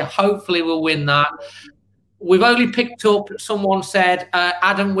Chorley. Hopefully we'll win that. We've only picked up, someone said,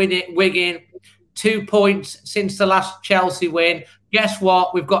 Adam Wiggin, 2 points since the last Chelsea win. Guess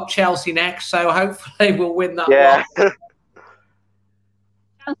what? We've got Chelsea next, so hopefully we'll win that one.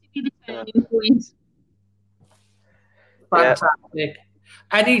 Chelsea be the turning point. Fantastic.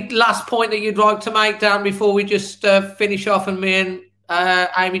 Any last point that you'd like to make, Dan, before we just finish off and me and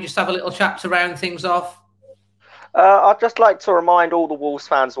Amy just have a little chat to round things off? I'd just like to remind all the Wolves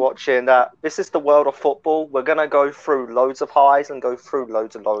fans watching that this is the world of football. We're going to go through loads of highs and go through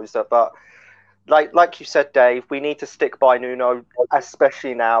loads of lows. But like you said, Dave, we need to stick by Nuno,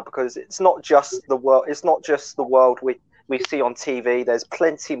 especially now, because it's not just the world. It's not just the world we see on TV. There's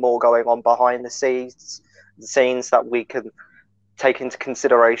plenty more going on behind the scenes that we can take into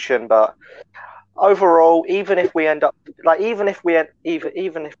consideration. But overall, even if we end up even if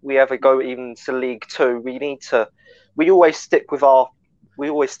we ever go even to League Two, we always stick with our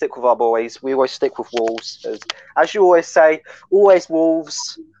boys. We always stick with Wolves. As you always say, always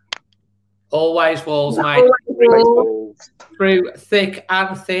Wolves. Always Wolves, mate. Always Wolves. Through thick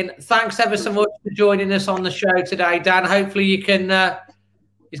and thin. Thanks ever so much for joining us on the show today, Dan. Hopefully you can.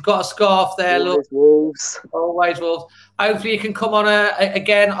 He's got a scarf there. Always look, Wolves. Always Wolves. Hopefully you can come on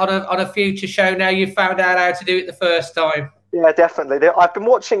again on a future show. Now you've found out how to do it the first time. Yeah, definitely. I've been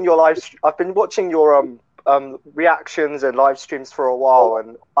watching your I've been watching your reactions and live streams for a while,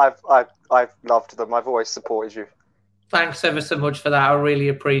 and I've loved them. I've always supported you. Thanks ever so much for that. I really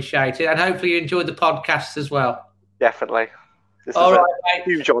appreciate it, and hopefully you enjoyed the podcast as well. Definitely. This All is right, a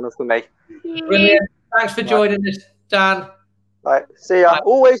huge honour for me. Brilliant. Thanks for joining us, Dan. Right. See ya.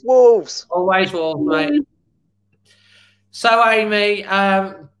 Always Wolves. Always Wolves, mate. So, Amy,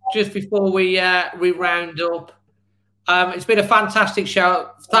 just before we round up, it's been a fantastic show.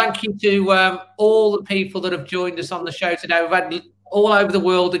 Thank you to all the people that have joined us on the show today. We've had all over the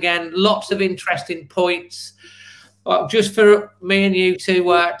world again, lots of interesting points. Just for me and you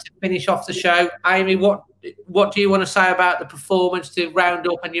to finish off the show, Amy, what do you want to say about the performance to round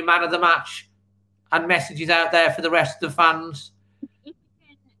up and your man of the match and messages out there for the rest of the fans? If we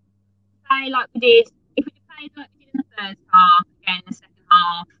can play like we did, if we played like we did in the first half, again in the second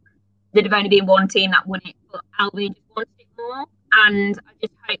half, there'd have only been one team that won it, but Albion just wants it more. And I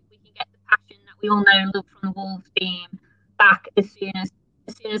just hope we can get the passion that we all know and love from the Wolves team back as soon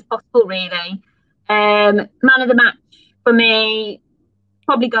as possible, really. Man of the match for me,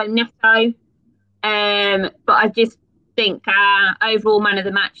 probably go Neto. But I just think overall man of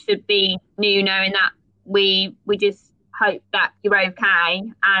the match should be Nuno, in that we just hope that you're okay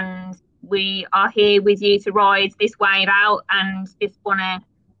and we are here with you to ride this wave out, and just want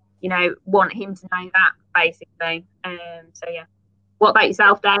him to know that, basically. So yeah. What about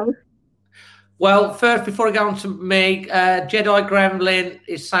yourself, Dave? Well, first, before I go on to me, Jedi Gremlin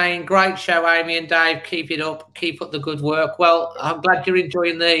is saying, great show, Amy and Dave. Keep it up. Keep up the good work. Well, I'm glad you're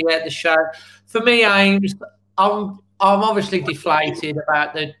enjoying the show. For me, Ames, I'm obviously deflated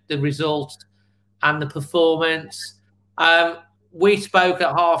about the result and the performance. We spoke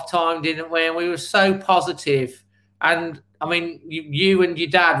at half-time, didn't we? And we were so positive. And, I mean, you and your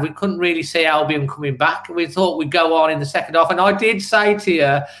dad, we couldn't really see Albion coming back. We thought we'd go on in the second half. And I did say to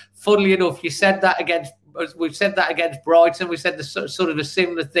you, funnily enough, we've said that against Brighton. We said the sort of a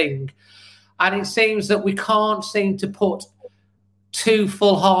similar thing. And it seems that we can't seem to put two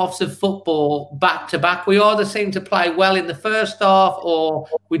full halves of football back to back. We either seem to play well in the first half or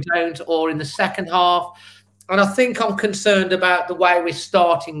we don't, or in the second half. And I think I'm concerned about the way we're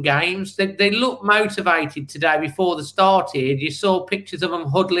starting games. They look motivated today before they started. You saw pictures of them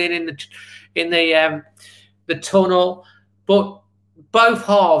huddling in the tunnel. But both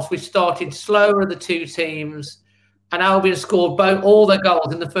halves, we started slower, the two teams, and Albion scored all their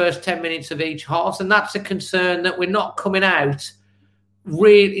goals in the first 10 minutes of each half. And that's a concern, that we're not coming out.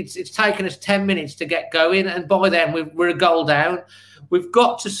 Really, it's taken us 10 minutes to get going, and by then we're a goal down. We've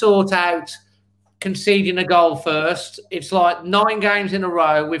got to sort out conceding a goal first. It's like 9 games in a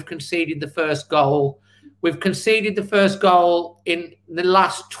row we've conceded the first goal. We've conceded the first goal in the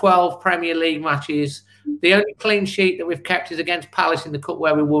last 12 Premier League matches. The only clean sheet that we've kept is against Palace in the Cup,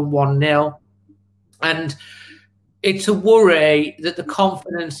 where we won 1-0. And it's a worry that the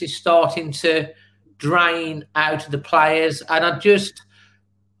confidence is starting to drain out of the players. And I just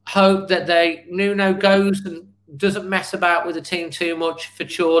hope that Nuno goes and doesn't mess about with the team too much for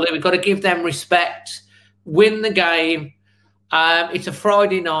Chorley. We've got to give them respect, win the game. It's a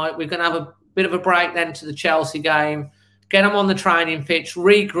Friday night. We're going to have a bit of a break then to the Chelsea game, get them on the training pitch,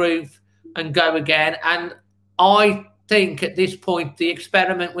 regroup and go again. And I think at this point, the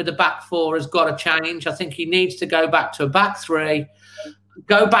experiment with the back four has got to change. I think he needs to go back to a back three,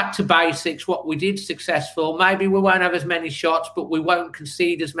 go back to basics, what we did successful. Maybe we won't have as many shots, but we won't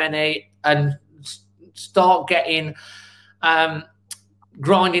concede as many, and start getting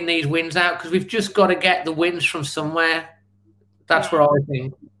grinding these wins out, because we've just got to get the wins from somewhere. That's where I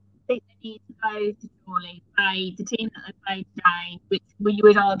think. I think they need to go to Chorley, play the team that they played today, which you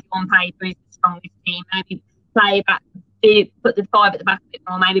would argue on paper is the strongest team. Maybe play back, put the 5 at the back a bit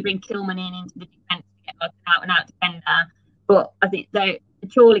more, maybe bring Kilman into the defence to get like an out-and-out defender. But I think the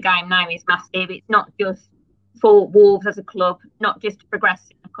Chorley game now is massive. It's not just for Wolves as a club, not just to progress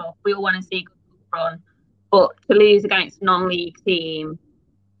in the cup. We all want to see a good cup run. But to lose against a non-league team,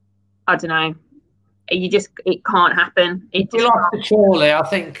 I don't know. It can't happen. If we lost to Chorley, I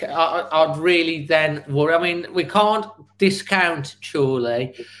think I'd really then worry. I mean, we can't discount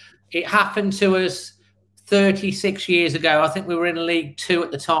Chorley. It happened to us 36 years ago. I think we were in League 2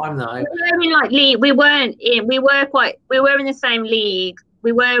 at the time, though. We weren't in. We were in the same league.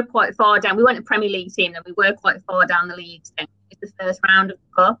 We were quite far down. We weren't a Premier League team, though. We were quite far down the league. So it was the first round of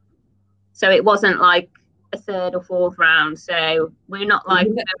the cup, so it wasn't like a third or fourth round. So we're not like.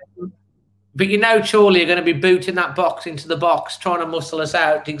 But you know, Chorley are going to be booting that box into the box, trying to muscle us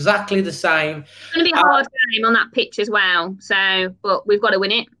out. Exactly the same. It's going to be a hard game on that pitch as well. So, but we've got to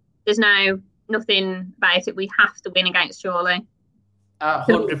win it. There's nothing about it. We have to win against Chorley.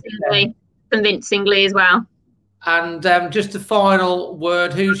 100%. Convincingly as well. And just a final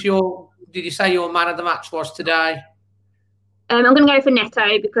word. Did you say your man of the match was today? I'm going to go for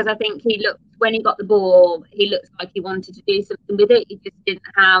Neto because I think when he got the ball, he looked like he wanted to do something with it. He just didn't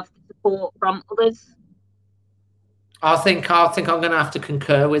have the support from others. I think I'm going to have to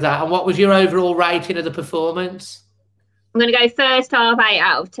concur with that. And what was your overall rating of the performance? I'm going to go first half 8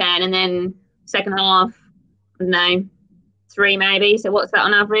 out of 10, and then second half, I don't know, 3 maybe. So what's that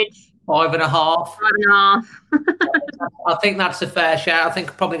on average? 5.5. 5.5. I think that's a fair shout. I think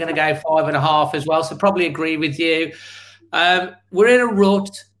I'm probably going to go 5.5 as well. So probably agree with you. We're in a rut.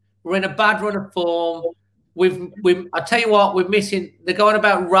 We're in a bad run of form. I tell you what, we're missing. They're going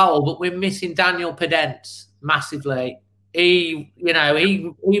about roll, but we're missing Daniel Podence massively. He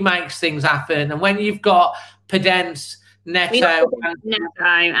makes things happen. And when you've got Podence, Neto,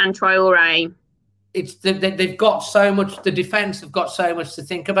 and Traoré, they've got so much. The defence have got so much to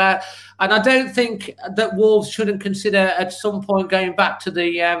think about. And I don't think that Wolves shouldn't consider at some point going back to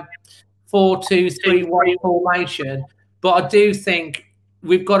the 4-2-3-1 formation. But I do think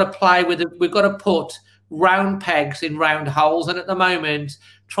we've got to play with it. We've got to put round pegs in round holes. And at the moment,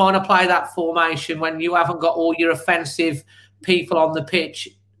 trying to play that formation when you haven't got all your offensive people on the pitch,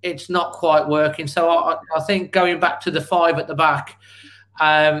 it's not quite working. So I think going back to the 5 at the back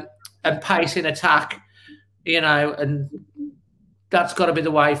and pacing attack, and that's got to be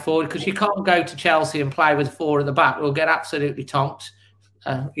the way forward because you can't go to Chelsea and play with 4 at the back. We'll get absolutely tonked.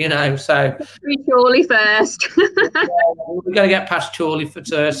 So Chorley first. We're going to get past Chorley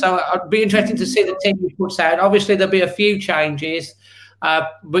first. So I'd be interested to see the team he puts out. Obviously, there'll be a few changes,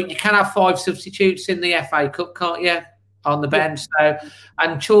 but you can have 5 substitutes in the FA Cup, can't you, on the bench? So,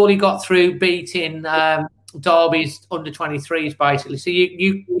 and Chorley got through beating Derby's under-23s basically. So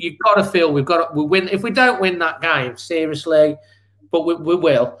you've got to feel we'll win. If we don't win that game, seriously, but we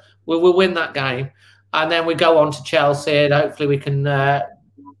will. We will win that game. And then we go on to Chelsea, and hopefully we can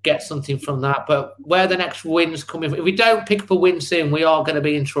get something from that. But where the next win's coming, if we don't pick up a win soon, we are going to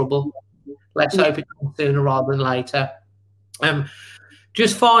be in trouble. Let's hope it comes sooner rather than later.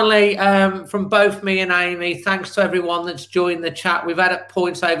 Just finally, from both me and Amy, thanks to everyone that's joined the chat. We've had at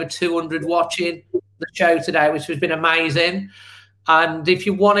points over 200 watching the show today, which has been amazing. And if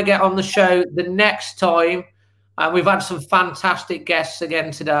you want to get on the show the next time, we've had some fantastic guests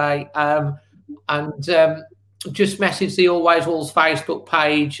again today. And just message the Always Wolves Facebook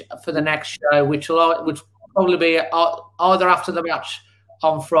page for the next show, which will probably be either after the match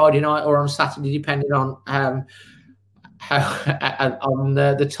on Friday night or on Saturday, depending on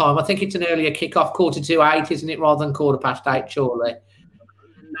the time. I think it's an earlier kick-off, 7:45, isn't it, rather than 8:15, surely.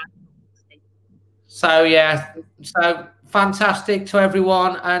 So, yeah. So, fantastic to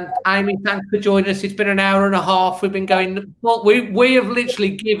everyone. And Amy, thanks for joining us. It's been an hour and a half. We've been going... We have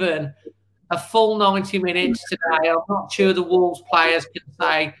literally given a full 90 minutes today. I'm not sure the Wolves players can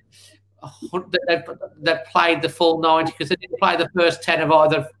say that they've played the full 90 because they didn't play the first 10 of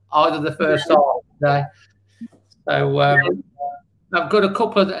either the first half today. So I've got a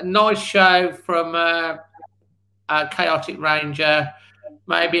couple of nice show from Chaotic Ranger,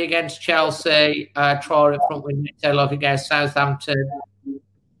 maybe against Chelsea, try it front with Neto like against Southampton,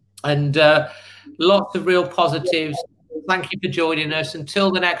 and lots of real positives. Thank you for joining us.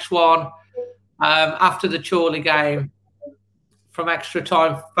 Until the next one. After the Chorley game, from Extra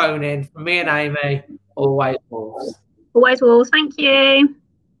Time Phone In, from me and Amy, Always Wolves. Always Wolves, thank you.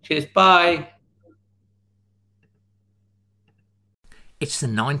 Cheers, bye. It's the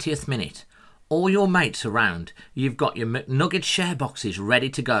 90th minute. all your mates around, you've got your McNugget share boxes ready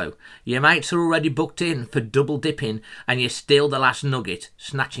to go. Your mates are already booked in for double dipping and you steal the last nugget,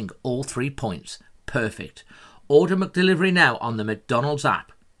 snatching all 3 points. Perfect. Order McDelivery now on the McDonald's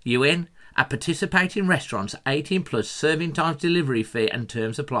app. You in? At participating restaurants, 18 plus serving times, delivery fee and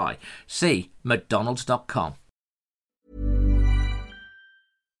terms apply. See mcdonalds.com.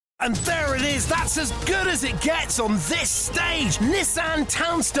 And there it is, that's as good as it gets on this stage. Nissan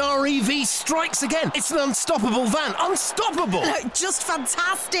Townstar EV strikes again. It's an unstoppable van, unstoppable. Just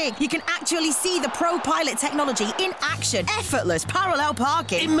fantastic. You can actually see the ProPilot technology in action. Effortless parallel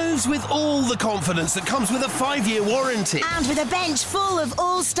parking. It moves with all the confidence that comes with a 5-year warranty. And with a bench full of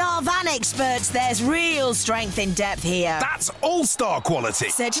all-star van experts, there's real strength in depth here. That's all-star quality.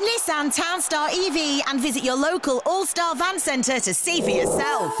 Search Nissan Townstar EV and visit your local all-star van centre to see for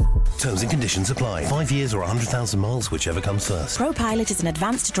yourself. Terms and conditions apply. 5 years or 100,000 miles, whichever comes first. ProPilot is an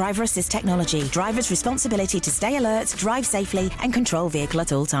advanced driver assist technology. Driver's responsibility to stay alert, drive safely, and control vehicle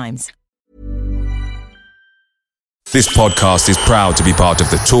at all times. This podcast is proud to be part of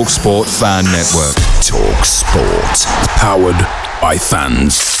the TalkSport Fan Network. TalkSport. Powered by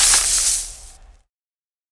fans.